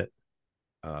 No shit.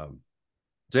 Um,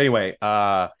 so anyway,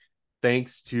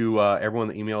 thanks to everyone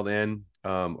that emailed in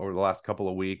over the last couple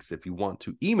of weeks. If you want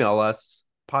to email us,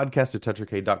 podcast at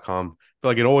toucharcade.com. I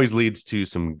feel like it always leads to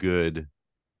some good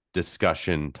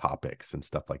discussion topics and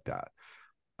stuff like that.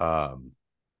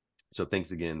 So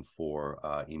thanks again for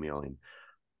emailing.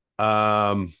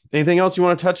 Anything else you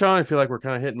want to touch on? I feel like we're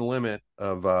kind of hitting the limit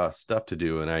of stuff to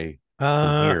do, and I from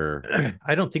Uh, here.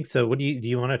 I don't think so. What do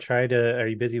you want to try to? Are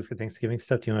you busy for Thanksgiving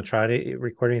stuff? Do you want to try to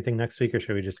record anything next week, or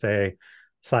should we just say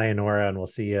sayonara and we'll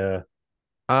see you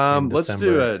in Let's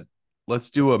do December?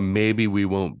 a maybe we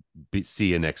won't see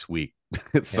you next week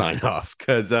sign Yeah, off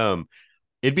because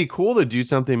it'd be cool to do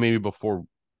something maybe before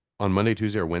on Monday,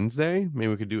 Tuesday, or Wednesday. Maybe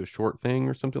we could do a short thing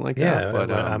or something like that. yeah.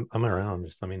 But I'm around.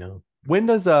 Just let me know. when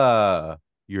does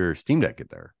your Steam Deck get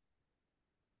there?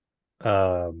 Is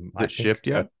I it think shipped a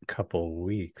yet? couple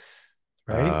weeks,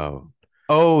 right? Oh,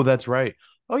 oh, that's right.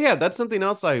 Oh yeah, that's something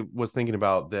else I was thinking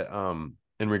about that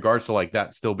in regards to like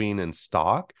that still being in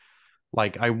stock.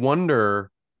 Like I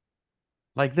wonder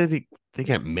like they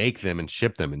can't make them and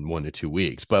ship them in 1 to 2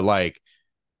 weeks, but like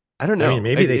I don't I mean, know.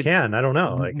 maybe they can. I don't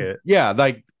know. Like it. Yeah,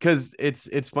 like because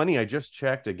it's funny. I just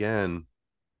checked again.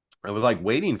 I was like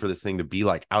waiting for this thing to be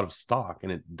like out of stock,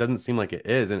 and it doesn't seem like it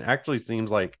is. And it actually seems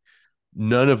like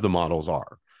none of the models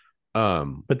are,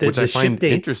 But which I the ship find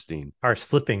dates interesting. are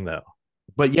slipping though.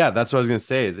 But yeah, that's what I was gonna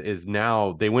say. Is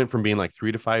now they went from being like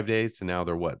 3 to 5 days to now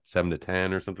they're what 7 to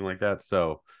 10 or something like that.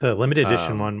 So, The limited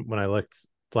edition um, one when I looked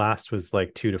last was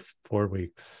like 4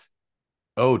 weeks,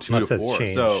 oh, two to unless that's four. So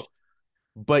changed.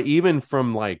 but even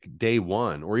from like day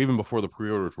one or even before the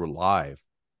pre-orders were live,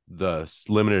 the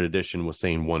limited edition was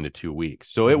saying 1 to 2 weeks.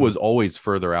 So it Mhm. was always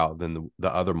further out than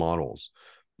the other models.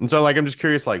 And so like I'm just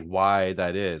curious like why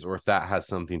that is, or if that has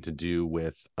something to do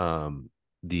with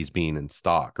these being in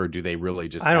stock, or do they really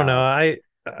just I don't know.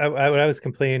 have What I was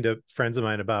complaining to friends of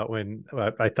mine about when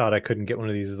I thought I couldn't get one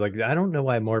of these is like I don't know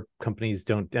why more companies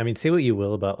don't. I mean, say what you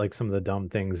will about like some of the dumb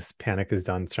things Panic has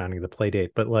done surrounding the play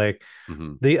date, but like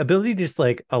Mhm. the ability to just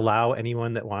like allow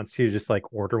anyone that wants to just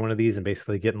like order one of these and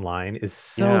basically get in line is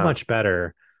so Yeah, much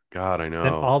better God, I than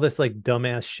know. all this like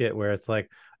dumbass shit where it's like,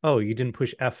 oh, you didn't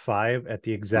push F5 at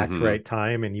the exact Hmm. right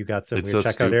time and you got some It's weird so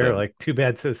checkout error. stupid. Like, too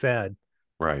bad, so sad.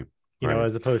 Right, right.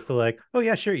 As opposed to like, oh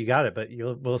yeah, sure, you got it, but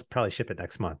we'll probably ship it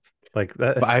next month. Like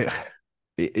that. But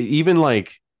even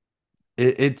like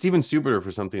it's even stupider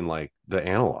for something like the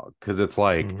analog because it's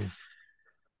like Mhm.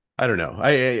 I don't know.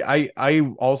 I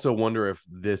also wonder if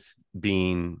this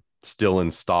being still in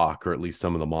stock, or at least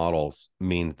some of the models,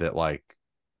 means that like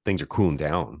things are cooling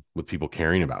down with people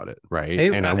caring about it, right?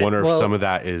 And I wonder if some Well, of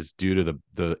that is due to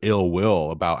the ill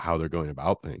will about how they're going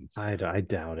about things. I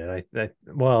doubt it.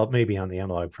 Well, maybe on the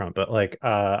analog front, but like,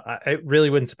 it really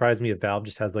wouldn't surprise me if Valve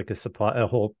just has like a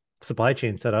whole supply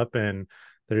chain set up, and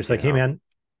they're just like, hey Yeah, man,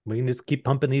 we can just keep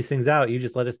pumping these things out. You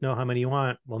just let us know how many you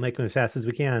want. We'll make them as fast as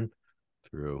we can.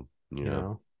 true. You Yeah,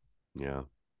 know. yeah,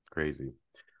 crazy.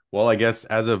 Well, I guess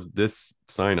as of this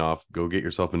sign off, go get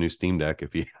yourself a new Steam Deck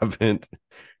if you haven't,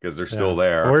 because they're still Yeah.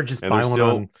 there Or just and they're buy one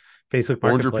still on Facebook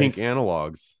orange or pink Marketplace.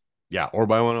 analogs. Yeah, or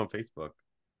buy one on Facebook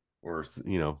or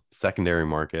secondary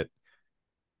market.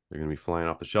 They're going to be flying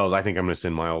off the shelves. I think I'm going to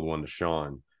send my old one to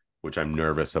Sean, which I'm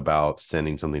nervous about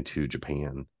sending something to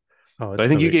Japan. Oh, But I it's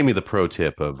think you gave me the pro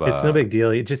tip of no big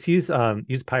deal. You just use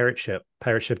Pirate Ship,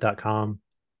 pirateship.com,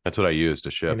 that's what I use to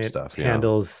and ship it stuff. Yeah,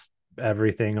 handles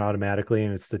everything automatically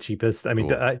and it's the cheapest. I mean,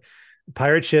 cool.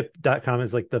 pirateship.com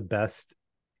is like the best.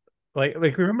 Like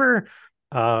remember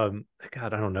God, I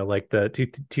don't know, like the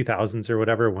 2000s or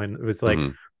whatever, when it was like Hmm.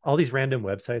 all these random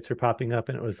websites were popping up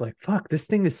and it was like, fuck, this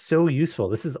thing is so useful.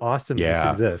 This is awesome that this Yeah.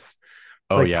 exists.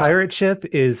 Oh Like yeah. Pirate Ship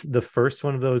is the first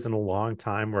one of those in a long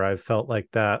time where I've felt like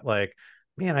that, like,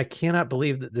 man, I cannot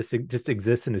believe that this just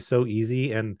exists and is so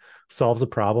easy and solves a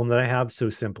problem that I have so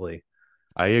simply.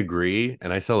 I agree.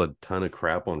 And I sell a ton of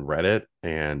crap on Reddit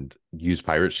and use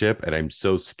pirate ship, and I'm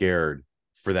so scared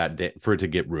for that day for it to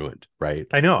get ruined, right?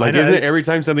 I Like, isn't know. it every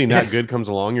time something Yeah, that good comes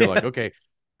along, you're like, yeah, okay,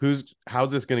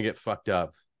 how's this gonna get fucked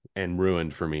up and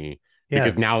ruined for me? yeah.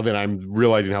 Because now that I'm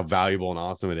realizing how valuable and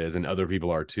awesome it is, and other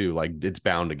people are too, like it's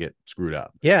bound to get screwed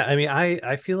up. Yeah, I mean,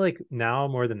 I feel like now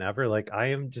more than ever, like I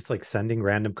am just like sending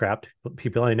random crap to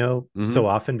people I know Mm-hmm. so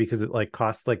often because it like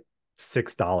costs like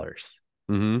 $6.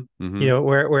 Mm-hmm. Mm-hmm.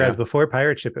 Whereas Yeah. before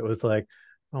Pirate Ship, it was like,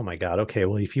 oh my God, okay,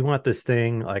 well, if you want this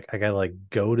thing, like I gotta like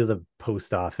go to the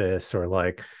post office or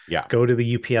like Yeah. go to the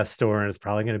UPS store, and it's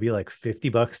probably gonna be like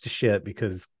 $50 to ship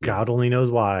because Yeah. God only knows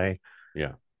why.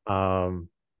 Yeah. Um,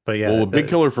 but Well, yeah, a big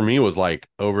killer for me was like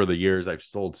over the years, I've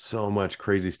sold so much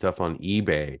crazy stuff on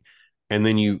eBay. And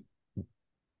then you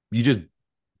just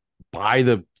buy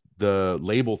the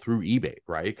label through eBay,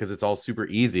 right? Because it's all super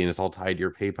easy and it's all tied to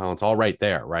your PayPal. It's all right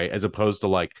there, right? As opposed to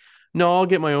like, no, I'll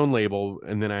get my own label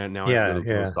and then I have to go yeah, to the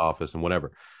yeah. post office and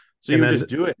whatever. So And you would then just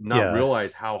do it and not yeah.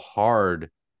 realize how hard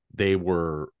they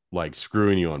were like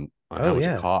screwing you on how Oh much it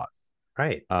yeah, costs.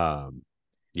 right. Um,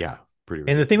 yeah. pretty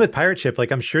And the thing with ridiculous. Pirate Ship,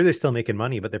 like I'm sure they're still making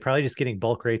money, but they're probably just getting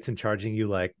bulk rates and charging you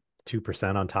like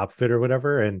 2% on top of it or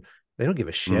whatever. And they don't give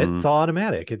a shit. It's Mhm. all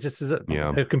automatic. It just is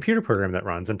Yeah. a computer program that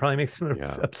runs and probably makes them an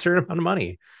Yeah. absurd amount of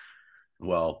money.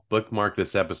 Well, bookmark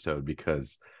this episode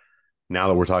because now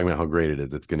that we're talking about how great it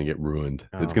is, it's going to get ruined. It's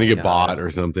Oh going my to get God. bought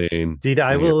or something. Dude, It's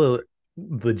I gonna get- will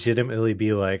legitimately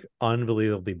be like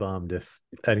unbelievably bummed if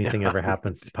anything ever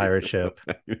happens to Pirate Ship.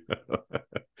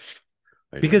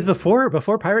 Because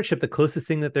before Pirate Ship, the closest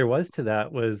thing that there was to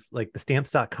that was like the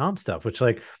stamps.com stuff, which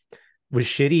like was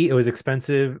shitty. It was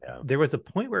expensive. Yeah. There was a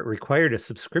point where it required a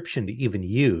subscription to even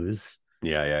use.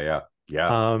 Yeah.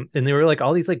 And there were like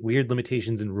all these like weird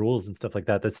limitations and rules and stuff like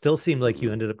that that still seemed like you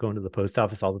Mhm. ended up going to the post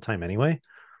office all the time anyway.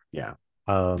 Yeah.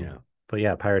 But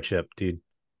yeah, Pirate Ship, dude,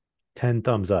 10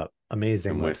 thumbs up.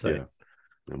 Amazing I'm with website. you.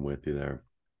 I'm with you there.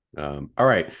 All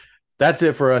right. That's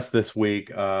it for us this week.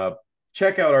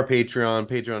 Check out our Patreon,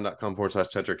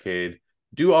 patreon.com/TouchArcade.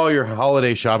 Do all your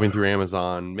holiday shopping through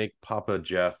Amazon. Make Papa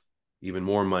Jeff even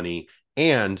more money.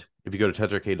 And if you go to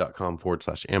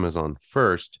toucharcade.com/Amazon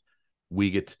first, we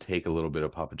get to take a little bit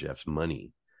of Papa Jeff's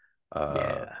money. Yeah,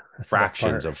 that's the best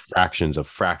Fractions part. of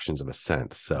fractions of a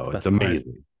cent. That's So the it's best part.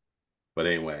 amazing. But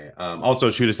anyway,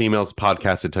 also shoot us emails,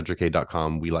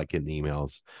 podcast@toucharcade.com. We like getting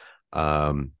emails.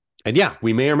 And yeah,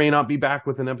 we may or may not be back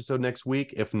with an episode next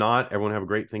week. If not, everyone have a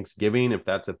great Thanksgiving if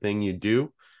that's a thing you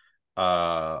do.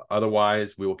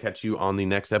 Otherwise, we will catch you on the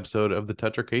next episode of the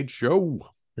Touch Arcade Show.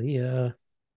 Yeah.